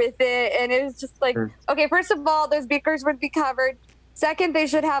go with it, and it's just like, okay, first of all, those beakers would be covered. Second, they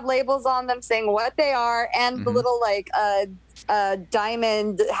should have labels on them saying what they are, and the little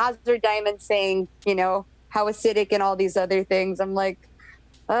diamond, hazard diamond saying, how acidic and all these other things. I'm like,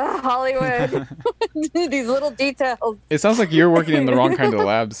 Hollywood, these little details. It sounds like you're working in the wrong kind of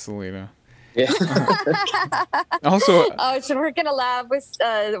labs, Selena. Yeah. Also, I should work in a lab with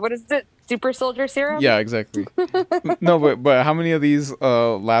what is it? Super soldier serum? Yeah, exactly. No, but how many of these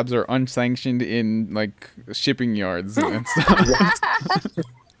labs are unsanctioned in like shipping yards and stuff?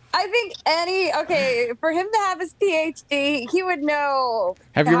 I think for him to have his PhD, he would know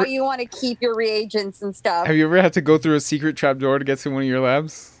how you want to keep your reagents and stuff. Have you ever had to go through a secret trap door to get to one of your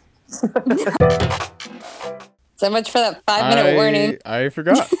labs? So much for that 5-minute warning. I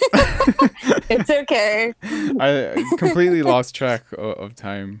forgot. It's okay. I completely lost track of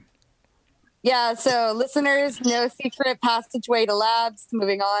time. Yeah, so listeners, no secret passageway to labs.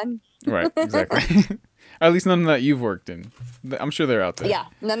 Moving on. Right, exactly. At least none that you've worked in. I'm sure they're out there. Yeah,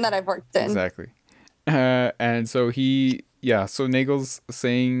 none that I've worked in. Exactly. And so so Nagel's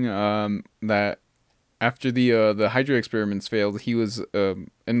saying that after the Hydra experiments failed, he was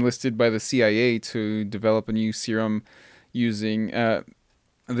enlisted by the CIA to develop a new serum using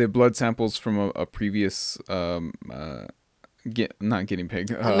the blood samples from a previous not guinea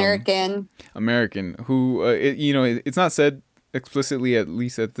pig, American who it's not said explicitly, at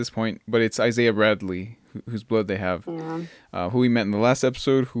least at this point, but it's Isaiah Bradley whose blood they have, who we met in the last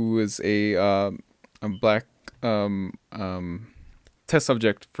episode, who is a black test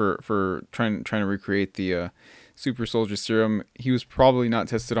subject for trying to recreate the super soldier serum. He was probably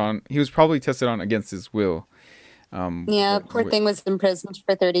tested on against his will. Poor thing was imprisoned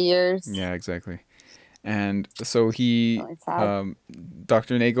for 30 years. Yeah, exactly. And so he, Really sad.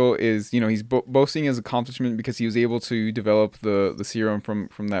 Dr. Nagel is, he's boasting his accomplishment because he was able to develop the serum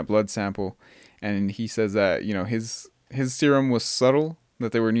from that blood sample, and he says that his serum was subtle,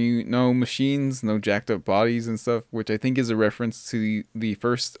 that there were no machines, no jacked up bodies and stuff, which I think is a reference to the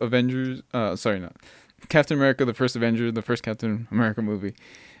first Avengers. Sorry, not Captain America, the first Avenger, the first Captain America movie.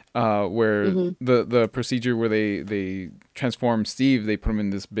 Where the procedure where they transform Steve, they put him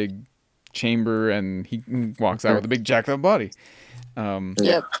in this big chamber and he walks out with a big jacked up body. Yep.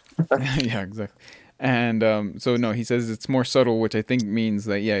 Yeah, exactly. And so no, he says it's more subtle, which I think means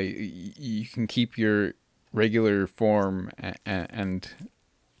that you can keep your regular form and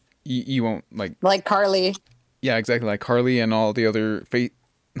you won't like Carly. Yeah, exactly, like Carly and all the other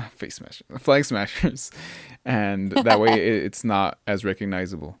flag smashers, and that way it's not as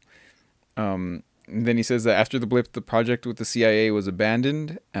recognizable. Then he says that after the blip, the project with the CIA was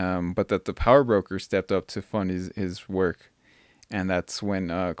abandoned, but that the power broker stepped up to fund his work. And that's when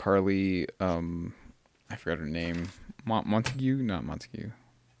Carly, I forgot her name, Montague? Not Montague.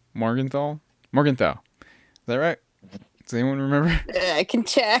 Morgenthau? Morgenthau. Is that right? Does anyone remember? I can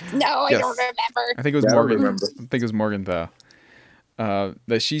check. No, Yes. I don't remember. I think it was I think it was Morgenthau.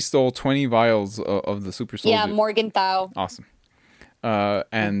 That she stole 20 vials of the super soldier. Yeah, Morgenthau. Awesome.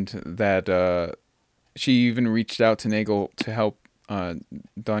 And that she even reached out to Nagel to help Danya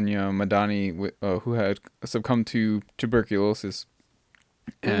Madani, who had succumbed to tuberculosis.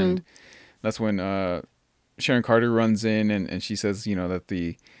 And that's when Sharon Carter runs in and she says, that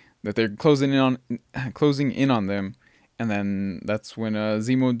they're closing in on them. And then that's when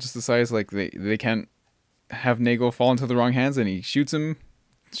Zemo just decides like they can't have Nagel fall into the wrong hands, and he shoots him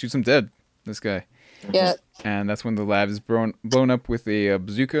dead. This guy. Yeah. And that's when the lab is blown up with a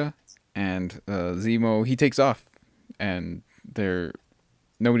bazooka, and Zemo, he takes off, and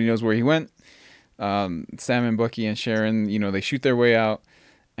nobody knows where he went. Sam and Bucky and Sharon, they shoot their way out,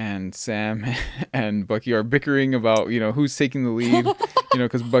 and Sam and Bucky are bickering about who's taking the lead.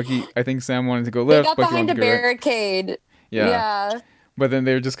 Because Bucky, I think Sam wanted to go left. They got Bucky behind a wanted to go right. barricade. Yeah. But then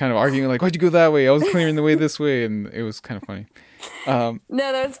they were just kind of arguing like, "Why'd you go that way? I was clearing the way this way," and it was kind of funny. No,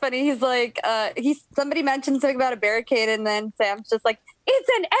 that was funny. He's like, somebody mentioned something about a barricade, and then Sam's just like, "It's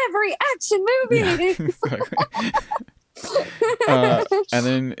in every action movie." Yeah, exactly. And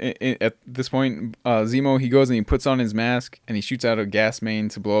then at this point, Zemo, he goes and he puts on his mask and he shoots out a gas main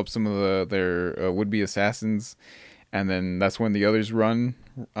to blow up some of their would-be assassins, and then that's when the others run.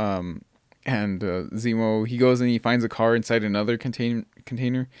 And Zemo, he goes and he finds a car inside another container,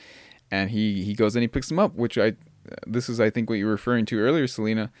 and he goes and he picks them up, which this is I think what you were referring to earlier,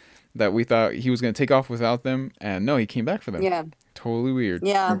 Selena, that we thought he was going to take off without them, and no, he came back for them. Yeah. Totally weird.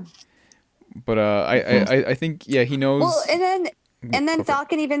 Yeah. But I think he knows. Well, and then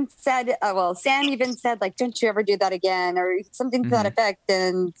Falcon even said, Sam even said like, "Don't you ever do that again," or something to that effect,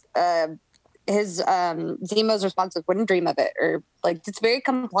 and his Zemo's response was, "Wouldn't dream of it," or like, it's very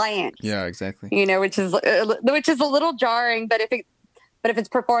compliant. Yeah, exactly. Which is a little jarring, but if it's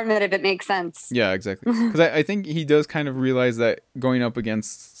performative, it makes sense. Yeah, exactly. Because I think he does kind of realize that going up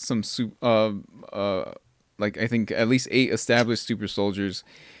against some like I think at least 8 established super soldiers,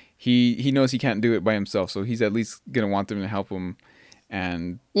 he knows he can't do it by himself, so he's at least gonna want them to help him.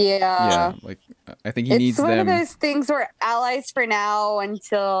 And like I think he needs them. It's one of those things where allies for now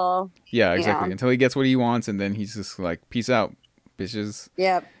until until he gets what he wants, and then he's just like, peace out, bitches.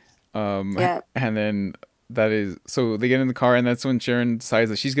 Yep. And then that is so they get in the car, and that's when Sharon decides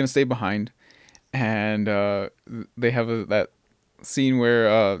that she's gonna stay behind, and they have that scene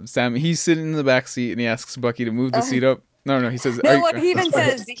where Sam, he's sitting in the back seat and he asks Bucky to move the seat up. No, he says he even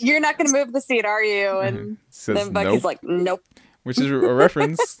says, "You're not gonna move the seat, are you?" And then Bucky's like, "Nope." Which is a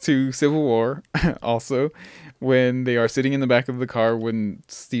reference to Civil War, also, when they are sitting in the back of the car when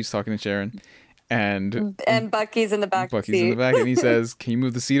Steve's talking to Sharon, and Bucky's in the back. Bucky's in the back, and he says, "Can you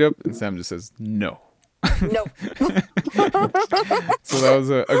move the seat up?" And Sam just says, "No." Nope. So that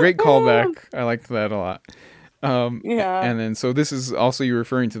was a great callback. I liked that a lot. Yeah. And then so this is also, you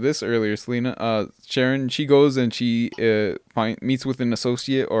referring to this earlier, Selena. Sharon, she goes and she meets with an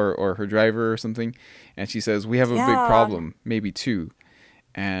associate or her driver or something, and she says, "We have a big problem, maybe 2."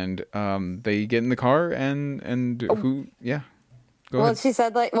 And they get in the car and Go ahead. She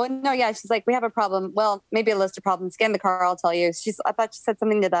said she's like, "We have a problem. Well, maybe a list of problems. Get in the car, I'll tell you." I thought she said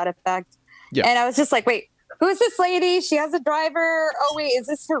something to that effect. Yeah. And I was just like, wait, who's this lady? She has a driver. Oh wait, is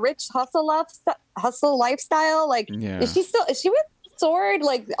this her rich hustle lifestyle? Like, is she with Sword?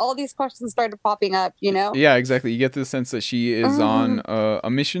 Like, all these questions started popping up, Yeah, exactly. You get the sense that she is on a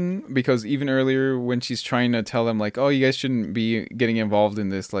mission, because even earlier when she's trying to tell them like, "Oh, you guys shouldn't be getting involved in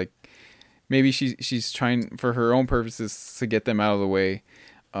this, like, maybe she's trying for her own purposes to get them out of the way.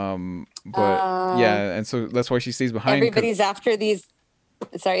 But yeah, and so that's why she stays behind. Everybody's after these.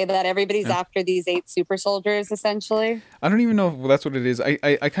 Sorry, that everybody's after these 8 super soldiers, essentially. I don't even know if that's what it is.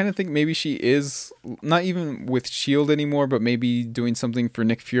 I kind of think maybe she is not even with Shield anymore, but maybe doing something for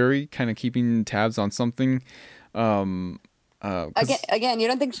Nick Fury, kind of keeping tabs on something. Again, you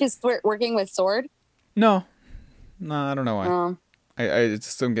don't think she's working with Sword? No, I don't know why. I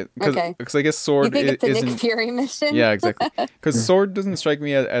just don't get because I guess Sword you think it's a isn't Nick Fury mission. Yeah, exactly. Because Sword doesn't strike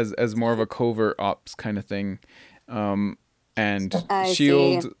me as more of a covert ops kind of thing. And I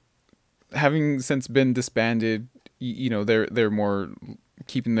Shield, see. having since been disbanded, they're more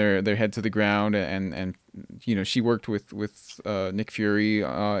keeping their head to the ground, and she worked with Nick Fury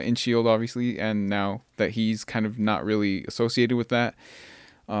in Shield obviously, and now that he's kind of not really associated with that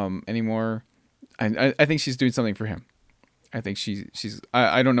anymore, I think she's doing something for him. I think she's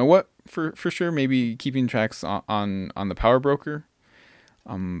I don't know what for sure, maybe keeping tracks on the power broker.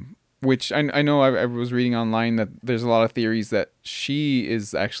 Which I know I was reading online that there's a lot of theories that she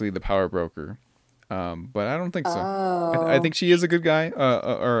is actually the power broker, but I don't think so. I think she is a good guy,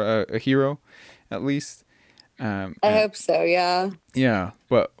 or a hero, at least. I hope so. Yeah. Yeah,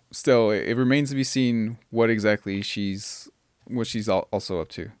 but still, it remains to be seen what exactly she's also up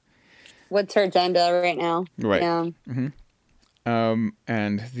to. What's her agenda right now? Right. Yeah. Mm-hmm.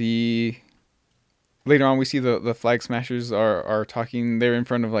 And later on, we see the Flag Smashers are talking. They're in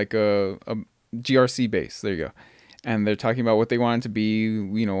front of like a GRC base. There you go. And they're talking about what they wanted to be.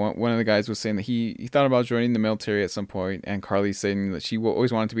 One of the guys was saying that he thought about joining the military at some point, and Carly's saying that she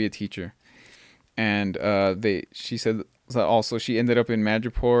always wanted to be a teacher. And she said that also she ended up in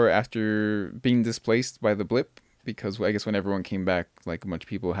Madripoor after being displaced by the blip, because I guess when everyone came back, like a bunch of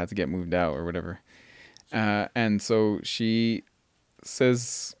people had to get moved out or whatever. And so she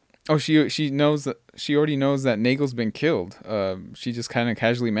says, she knows that she already knows that Nagel's been killed. She just kind of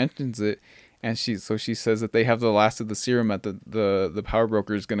casually mentions it, and she says that they have the last of the serum that the power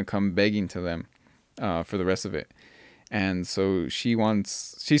broker is going to come begging to them for the rest of it. And so she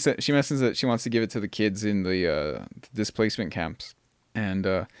mentions that she wants to give it to the kids in the displacement camps.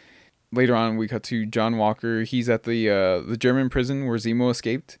 And later on, we cut to John Walker. He's at the German prison where Zemo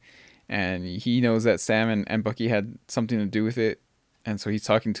escaped, and he knows that Sam and Bucky had something to do with it. And so he's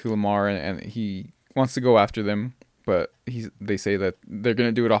talking to Lamar, and he wants to go after them, but they say that they're going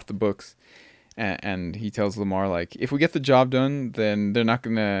to do it off the books. And he tells Lamar, like, if we get the job done, then they're not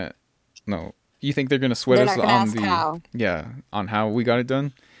going to... No. You think they're going to sweat us on how we got it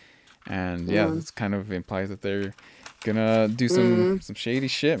done? And that's kind of implies that they're going to do some shady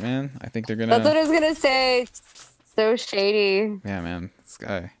shit, man. I think they're going to... That's what I was going to say. So shady. Yeah, man. This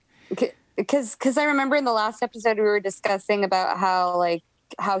guy... Because I remember in the last episode we were discussing about how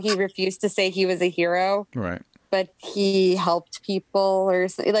he refused to say he was a hero, right? But he helped people, or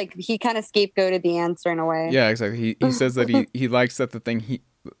like he kind of scapegoated the answer in a way. Yeah, exactly. He says that he likes that the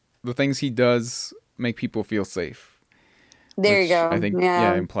things he does make people feel safe. There you go. I think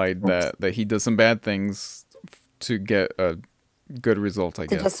implied that he does some bad things to get a good result. I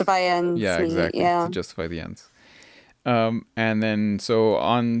guess to justify ends. Yeah, exactly. Yeah. To justify the ends. And then so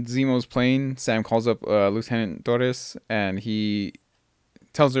on Zemo's plane, Sam calls up Lieutenant Torres, and he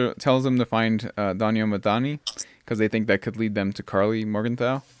tells him to find Daniel Madani, because they think that could lead them to Carly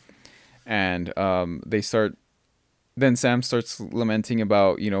Morgenthau. And then Sam starts lamenting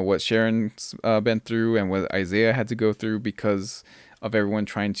about what Sharon's been through and what Isaiah had to go through because of everyone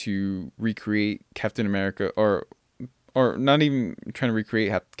trying to recreate Captain America, or not even trying to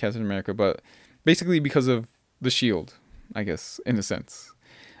recreate Captain America, but basically because of the shield, I guess, in a sense,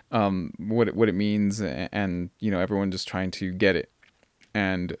 what it means, and everyone just trying to get it.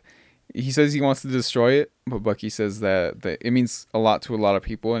 And he says he wants to destroy it, but Bucky says that it means a lot to a lot of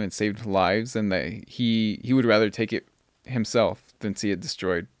people and it saved lives, and that he would rather take it himself than see it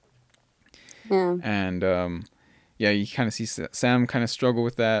destroyed. Yeah. And you kind of see Sam kind of struggle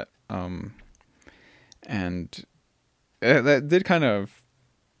with that, and that did kind of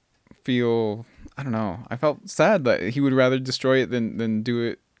feel, I don't know, I felt sad that he would rather destroy it than do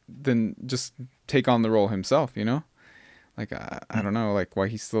it, than just take on the role himself, like I don't know, like why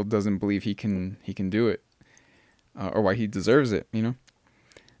he still doesn't believe he can do it, or why he deserves it, Yeah.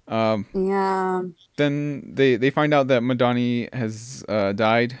 Then they find out that Madani has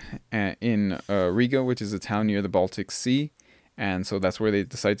died in Riga, which is a town near the Baltic Sea, and so that's where they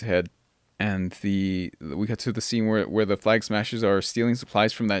decide to head. And we got to the scene where the Flag Smashers are stealing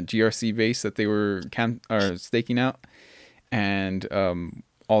supplies from that GRC base that they were staking out, and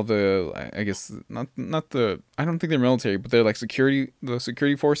all the, I guess not the, I don't think they're military, but they're like the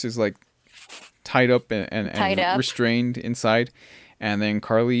security forces, like tied up Tied and up. restrained inside. And then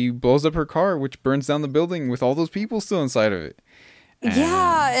Carly blows up her car, which burns down the building with all those people still inside of it.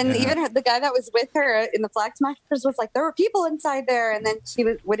 And even the guy that was with her in the Flag Smashers was like, there were people inside there. And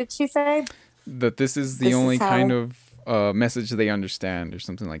then what did she say? That this is the only kind of message they understand or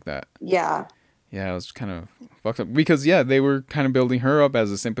something like that. Yeah. Yeah, it was kind of fucked up. Because, yeah, they were kind of building her up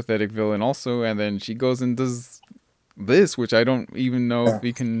as a sympathetic villain also. And then she goes and does this, which I don't even know if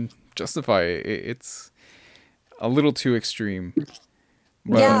we can justify. It's a little too extreme.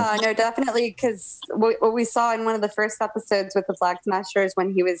 But, yeah, no, definitely. Because what we saw in one of the first episodes with the Flag Smashers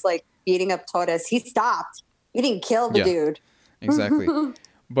when he was like beating up Torres, he stopped. He didn't kill the dude. Exactly.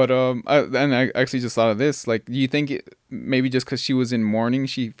 But I actually just thought of this. Like, do you think maybe just because she was in mourning,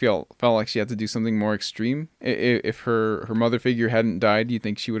 she felt like she had to do something more extreme? If her mother figure hadn't died, do you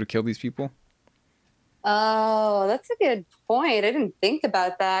think she would have killed these people? Oh, that's a good point. I didn't think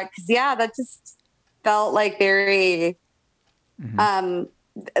about that. Because, yeah, that just felt like very...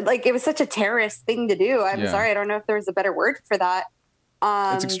 like it was such a terrorist thing to do. I'm sorry, I don't know if there was a better word for that.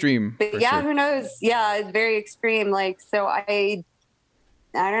 It's extreme. But yeah, who knows? Yeah, it's very extreme. Like, so I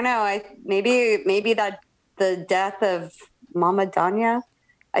don't know. Maybe that the death of Mama Danya,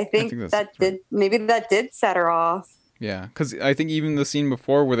 I think that did set her off. Yeah, because I think even the scene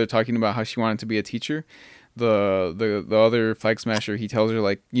before where they're talking about how she wanted to be a teacher, the other Flag Smasher, he tells her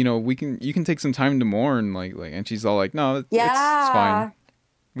like, you know, you can take some time to mourn, like, and she's all like, no, it's fine.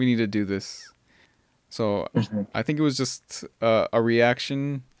 We need to do this. So I think it was just a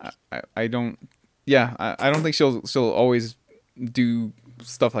reaction. I don't think she'll always do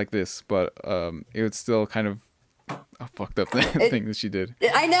stuff like this, but it was still kind of a fucked up thing that she did.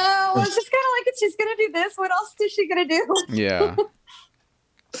 I know. It's just kind of like, if she's gonna do this, what else is she gonna do? Yeah.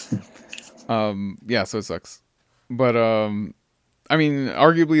 So it sucks. But I mean,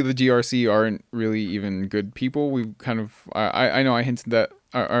 arguably the GRC aren't really even good people. We've kind of I know I hinted that,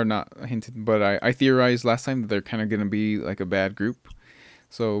 or not hinted, but I theorized last time that they're kind of gonna be like a bad group.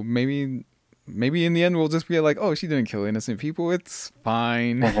 So maybe in the end we'll just be like, oh, she didn't kill innocent people. It's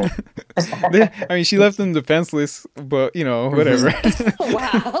fine. I mean, she left them defenseless, but you know, whatever.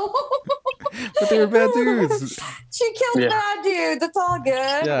 Wow. But they were bad dudes. She killed bad dudes. It's all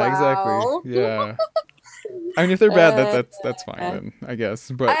good. Yeah, exactly. Yeah. I mean, if they're bad, that's fine then, I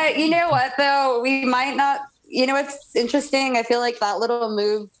guess. But you know what though, we might not. You know what's interesting? I feel like that little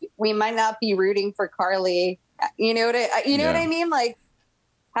move, we might not be rooting for Carly. You know what I mean? Like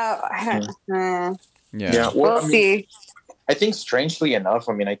how? We'll see. I think strangely enough,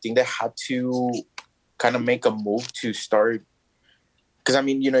 I mean, I think they had to kind of make a move to start. Because, I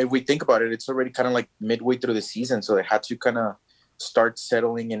mean, you know, if we think about it, it's already kind of like midway through the season. So they had to kind of start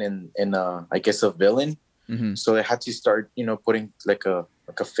settling in I guess, a villain. Mm-hmm. So they had to start, you know, putting like a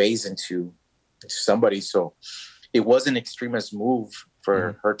phase into somebody. So it was an extremist move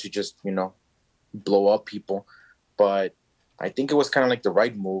for her to just, you know, blow up people. But I think it was kind of like the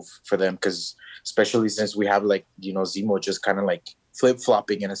right move for them. Because especially since we have like, you know, Zemo just kind of like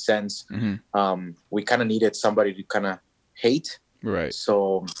flip-flopping in a sense. Mm-hmm. We kind of needed somebody to kind of hate. Right.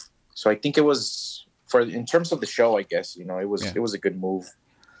 So I think it was in terms of the show, I guess, you know, it was a good move.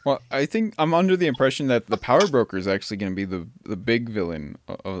 Well, I think I'm under the impression that the Power Broker is actually going to be the big villain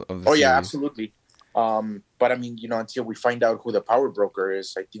of the series. Yeah, absolutely. But I mean, you know, until we find out who the Power Broker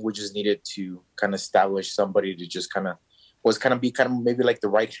is, I think we just needed to kind of establish somebody to just kind of be maybe like the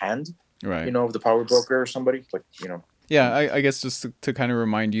right hand, right? You know, of the Power Broker or somebody, like, you know. Yeah, I guess just to kind of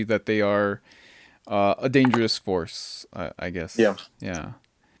remind you that they are a dangerous force, I guess. Yeah. Yeah.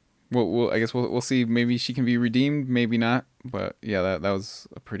 I guess we'll see. Maybe she can be redeemed, maybe not. But yeah, that was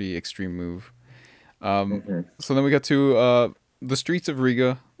a pretty extreme move. So then we got to the streets of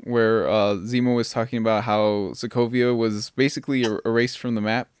Riga, where Zemo was talking about how Sokovia was basically erased from the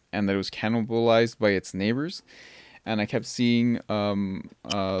map and that it was cannibalized by its neighbors. And I kept seeing,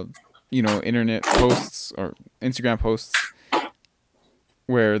 internet posts or Instagram posts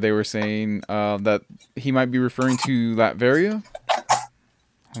where they were saying that he might be referring to Latveria.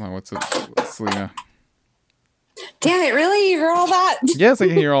 Hold on, what's Selena? Damn it, really? You heard all that? Yes, I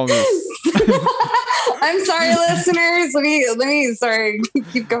can hear all of this. I'm sorry, listeners. Let me sorry.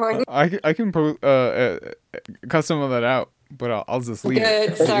 Keep going. I can cut some of that out, but I'll just leave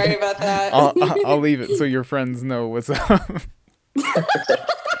it. Good. Sorry about that. I'll leave it so your friends know what's up.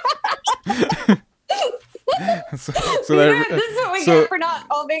 So that this is what we get for not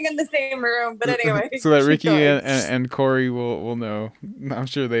all being in the same room. But anyway, so that Ricky and Corey will know. I'm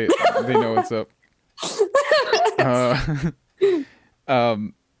sure they know what's up.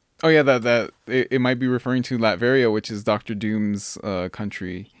 That it might be referring to Latveria, which is Doctor Doom's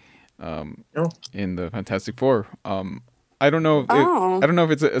country. No. in the Fantastic Four. I don't know. Oh. I don't know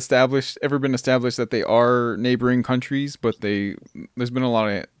if it's ever been established that they are neighboring countries, but there's been a lot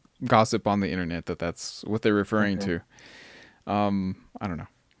of gossip on the internet that that's what they're referring to. I don't know.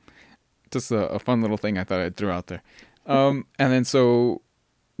 Just a fun little thing I thought I'd throw out there. And then so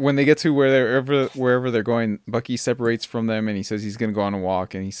when they get to wherever they're going, Bucky separates from them and he says he's gonna go on a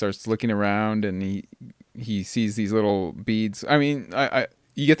walk, and he starts looking around and he sees these little beads. I mean,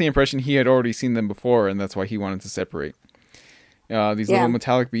 you get the impression he had already seen them before, and that's why he wanted to separate. These little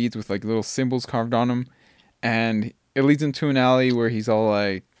metallic beads with like little symbols carved on them, and it leads into an alley where he's all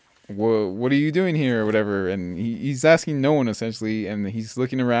like, what are you doing here or whatever, and he's asking no one essentially, and he's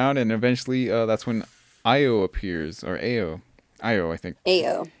looking around, and eventually that's when Io appears, or Io I think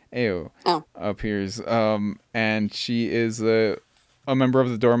Ao appears, and she is a member of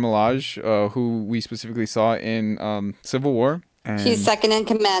the Dora Milaje, who we specifically saw in Civil War, and she's second in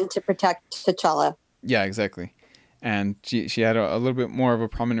command to protect T'Challa. Yeah, exactly. And she had a little bit more of a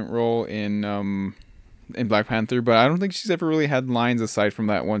prominent role in Black Panther, but I don't think she's ever really had lines aside from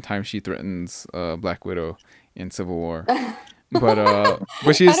that one time she threatens Black Widow in Civil War.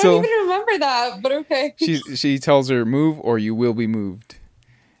 But she is still. I don't even remember that, but okay. She tells her, "Move or you will be moved,"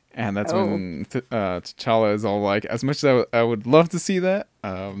 and that's when T'Challa is all like, "As much as I would love to see that,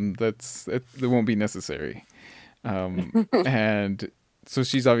 it won't be necessary." And so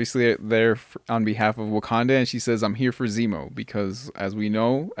she's obviously there on behalf of Wakanda, and she says, "I'm here for Zemo," because as we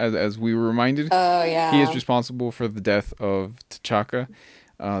know, as we were reminded, he is responsible for the death of T'Chaka,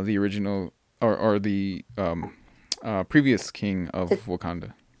 the original or the previous king of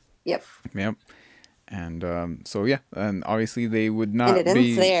Wakanda. Yep. And so and obviously they would not. And it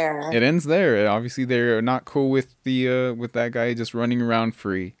ends there. It ends there. Obviously they're not cool with with that guy just running around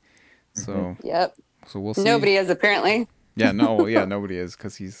free. So yep. So we'll see. Nobody is apparently. Nobody is,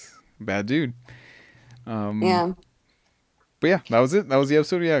 because he's a bad dude. Yeah. But yeah, that was it. That was the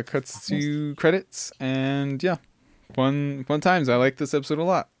episode. Yeah, cuts to credits, and fun times. I like this episode a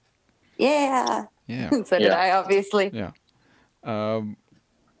lot. Yeah. Yeah. So did I, obviously. Yeah.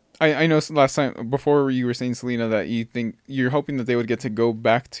 I know last time before you were saying, Selena, that you're hoping that they would get to go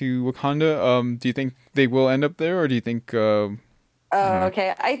back to Wakanda. Do you think they will end up there, or do you think?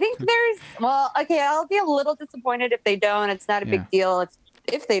 Okay. I think I'll be a little disappointed if they don't. It's not a big deal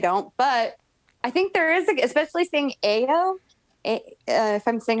if they don't, but I think there is, especially saying Ao, if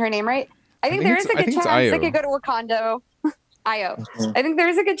I'm saying her name right, I think there is a good chance they could go to Wakanda. Io. Mm-hmm. I think there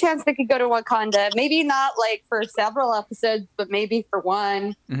is a good chance they could go to Wakanda. Maybe not like for several episodes, but maybe for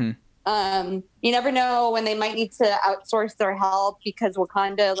one. Mm-hmm. You never know when they might need to outsource their help, because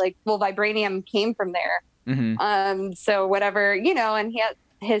Wakanda, vibranium came from there. Mm-hmm. So whatever, and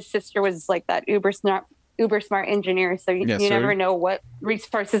his sister was like that uber smart engineer. So you never know what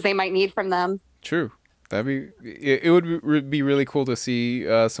resources they might need from them. True. It would be really cool to see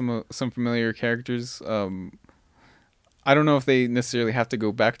some familiar characters. I don't know if they necessarily have to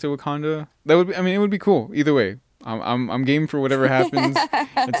go back to Wakanda. It would be cool either way. I'm game for whatever happens.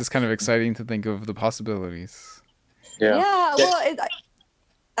 It's just kind of exciting to think of the possibilities. Yeah. Well,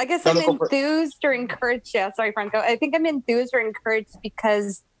 I guess I'm enthused or encouraged. Yeah, sorry, Franco. I think I'm enthused or encouraged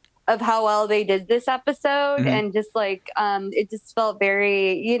because of how well they did this episode, and just it just felt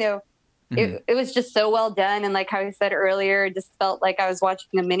very, it was just so well done, and like how I said earlier, it just felt like I was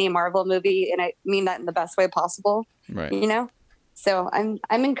watching a mini Marvel movie, and I mean that in the best way possible. Right. So I'm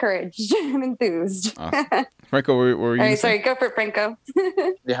encouraged. I'm enthused. Awesome. Franco, what were you? All right, sorry, go for it, Franco.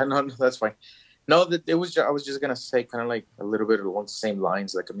 Yeah, no, that's fine. No, I was just gonna say kind of like a little bit along the same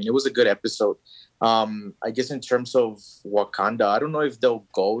lines. It was a good episode. I guess in terms of Wakanda, I don't know if they'll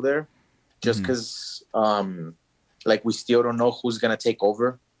go there, just because we still don't know who's gonna take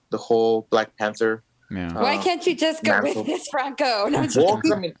over the whole Black Panther. Yeah. Why can't you just go with this, Franco? No,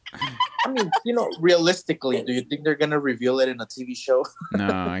 realistically, do you think they're gonna reveal it in a TV show? No,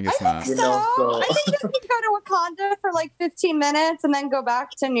 I guess not. I think they can go to Wakanda for 15 minutes and then go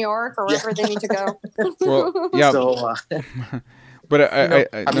back to New York or wherever they need to go. Well, yeah. So, but I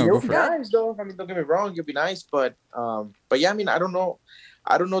go for it. Though. Don't get me wrong, it'd be nice, but yeah, I don't know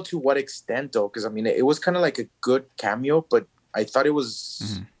to what extent though, because it was kind of like a good cameo, but I thought it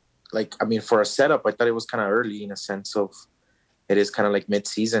was. For a setup, I thought it was kind of early in a sense of it is kind of like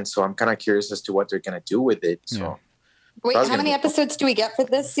mid-season. So I'm kind of curious as to what they're going to do with it. So, yeah. Wait, how many episodes do we get for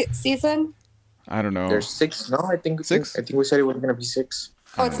this season? I don't know. There's 6. No, I think 6. I think we said it was going to be 6.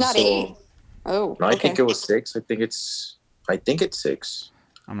 Oh, it's not 8. Oh, no, I think it was 6. I think it's 6.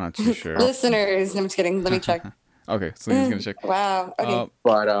 I'm not too sure. Listeners, I'm just kidding. Let me check. Okay, so he's gonna check. Wow. Okay.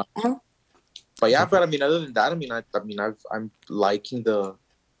 But yeah, but other than that, I'm liking the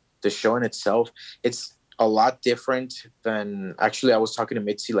the show in itself, it's a lot different than, actually I was talking to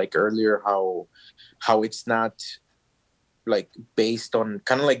Mitzi like earlier, how it's not like based on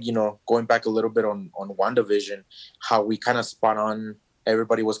kind of like, you know, going back a little bit on WandaVision, how we kind of spot on,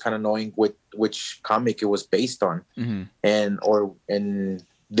 everybody was kind of knowing which comic it was based on. And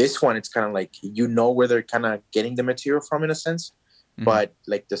this one, it's kind of like, you know, where they're kind of getting the material from in a sense, but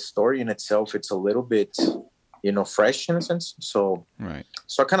like the story in itself, it's a little bit, you know, fresh in a sense. So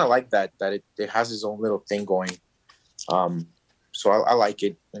so I kind of like that it has its own little thing going. So I like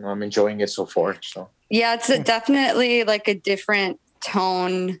it, you know, I'm enjoying it so far. So yeah, it's definitely like a different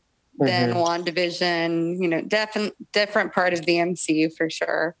tone than WandaVision, you know, different part of the MCU for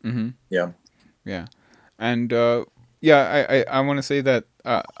sure. Yeah. And I want to say that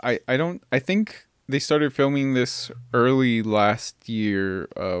I think they started filming this early last year,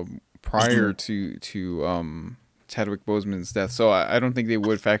 prior to Chadwick Boseman's death. So I don't think they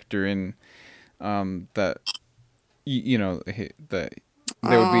would factor in that you know that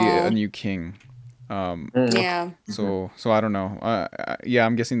there would be a new king. Yeah. So I don't know.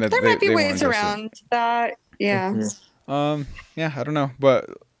 I'm guessing that there might be they ways around that. Yeah. Yeah, I don't know, but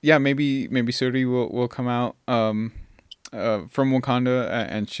yeah, maybe Suri will come out from Wakanda,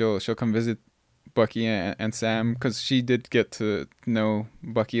 and she'll come visit Bucky and Sam, because she did get to know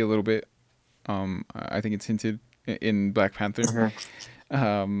Bucky a little bit. I think it's hinted in Black Panther.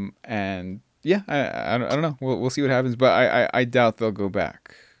 And yeah, I don't know. We'll see what happens, but I doubt they'll go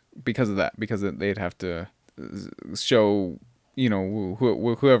back because of that, because they'd have to show, you know,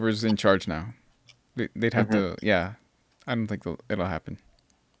 whoever's in charge now. They'd have to, yeah. I don't think it'll happen,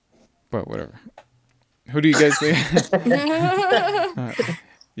 but whatever. Who do you guys think?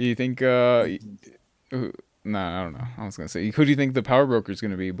 You think? No, I don't know. I was gonna say, who do you think the power broker is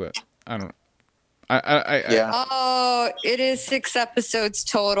gonna be? But I don't. Oh, it is 6 episodes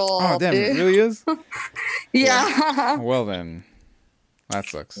total. Oh damn! Dude. It really is. Yeah. Well then, that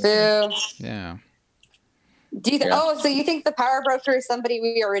sucks. Boo. Yeah. Do you? So you think the power broker is somebody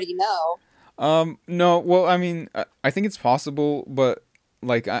we already know? No. Well, I mean, I think it's possible, but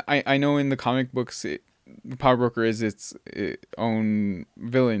like I know in the comic books, the power broker is its own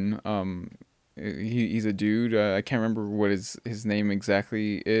villain. He's a dude. I can't remember what his name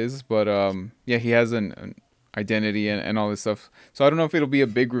exactly is, but yeah, he has an identity and all this stuff. So I don't know if it'll be a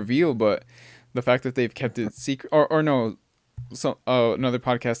big reveal, but the fact that they've kept it secret, or no, so another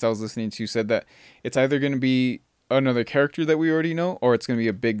podcast I was listening to said that it's either going to be another character that we already know, or it's going to be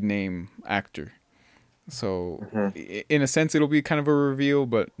a big name actor. So in a sense, it'll be kind of a reveal,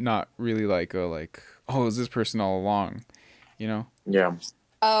 but not really like oh, is this person all along, you know? Yeah.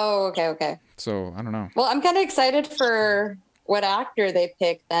 Oh, okay. So I don't know. Well, I'm kind of excited for what actor they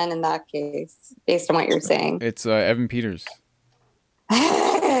pick then in that case, based on what you're saying. It's Evan Peters.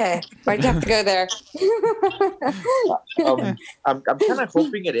 Why'd you have to go there? I'm kind of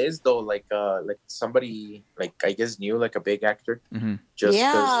hoping it is though, like somebody, like I guess new, like a big actor. Just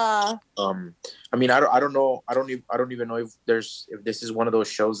yeah. I mean, I don't know. I don't even know if this is one of those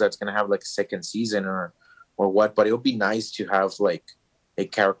shows that's gonna have like a second season or what. But it would be nice to have like a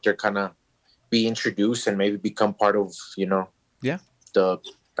character kind of be introduced and maybe become part of, you know, the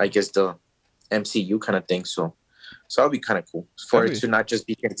MCU kind of thing. So that'll be kind of cool for it to not just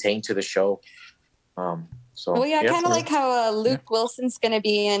be contained to the show. So yeah, kind of like how Luke Wilson's going to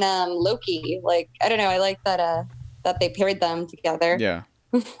be in Loki. Like, I don't know, I like that they paired them together. Yeah.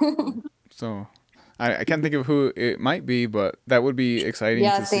 So I can't think of who it might be, but that would be exciting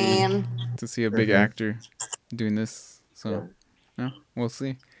to see a big actor doing this. So yeah, we'll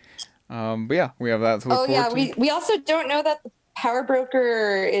see. But yeah, we have that to look forward to. We also don't know that the power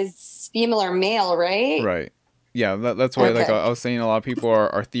broker is female or male, right? Right. Yeah, that's why like I was saying, a lot of people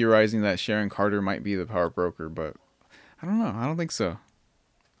are theorizing that Sharon Carter might be the power broker, but I don't know. I don't think so.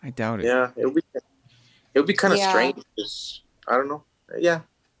 I doubt it. Yeah, it'll be kind of strange. I don't know. Yeah,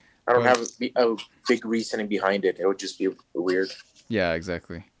 I don't have a big reasoning behind it. It would just be weird. Yeah,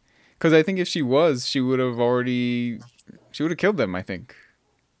 exactly. Because I think if she was, she would have killed them. I think.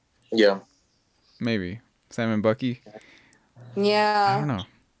 Yeah. Maybe Sam and Bucky. Yeah. I don't know.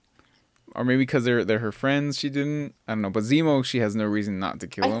 Or maybe because they're her friends, she didn't. I don't know. But Zemo, she has no reason not to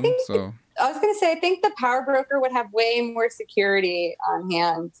kill him. So I was gonna say, I think the power broker would have way more security on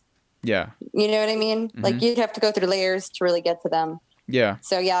hand. Yeah. You know what I mean? Mm-hmm. Like you'd have to go through layers to really get to them. Yeah.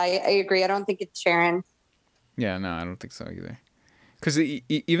 So yeah, I agree. I don't think it's Sharon. Yeah, no, I don't think so either. Because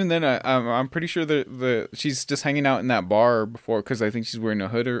even then, I'm pretty sure she's just hanging out in that bar before. Because I think she's wearing a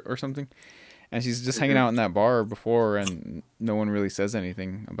hood or something. And she's just hanging out in that bar before, and no one really says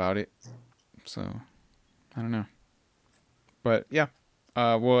anything about it. So, I don't know. But, yeah.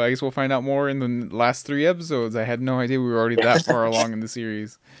 Well, I guess we'll find out more in the last 3 episodes. I had no idea we were already that far along in the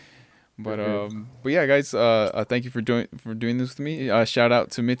series. But yeah, guys, thank you for doing this with me. Shout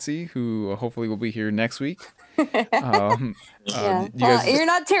out to Mitzi, who hopefully will be here next week. Yeah. You guys, You're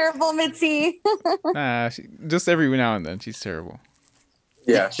not terrible, Mitzi. nah, just every now and then she's terrible.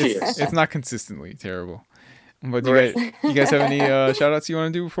 Yeah, she is. It's not consistently terrible. But you guys have any shout outs you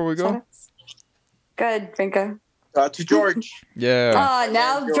want to do before we go? Good, Finka. To George. Yeah.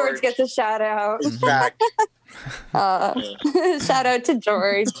 Now George gets a shout out. He's back. Shout out to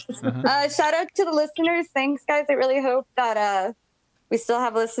George. Shout out to the listeners. Thanks, guys. I really hope that we still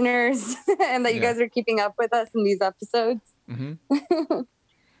have listeners and that you guys are keeping up with us in these episodes. Mm-hmm.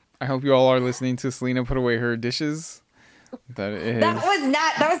 I hope you all are listening to Selena put away her dishes. That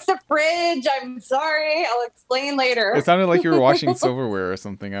was the fridge. I'm sorry. I'll explain later. It sounded like you were washing silverware or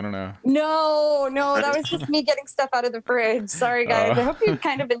something. I don't know. No, that was just me getting stuff out of the fridge. Sorry, guys. I hope you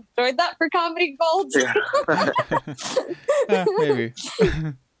kind of enjoyed that for Comedy Gold. Maybe.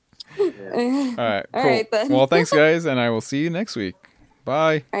 All right. Cool. All right, then. Well, thanks, guys, and I will see you next week.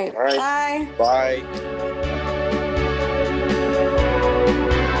 Bye. All right. Bye. Bye.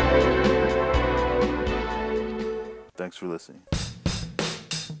 Thanks for listening.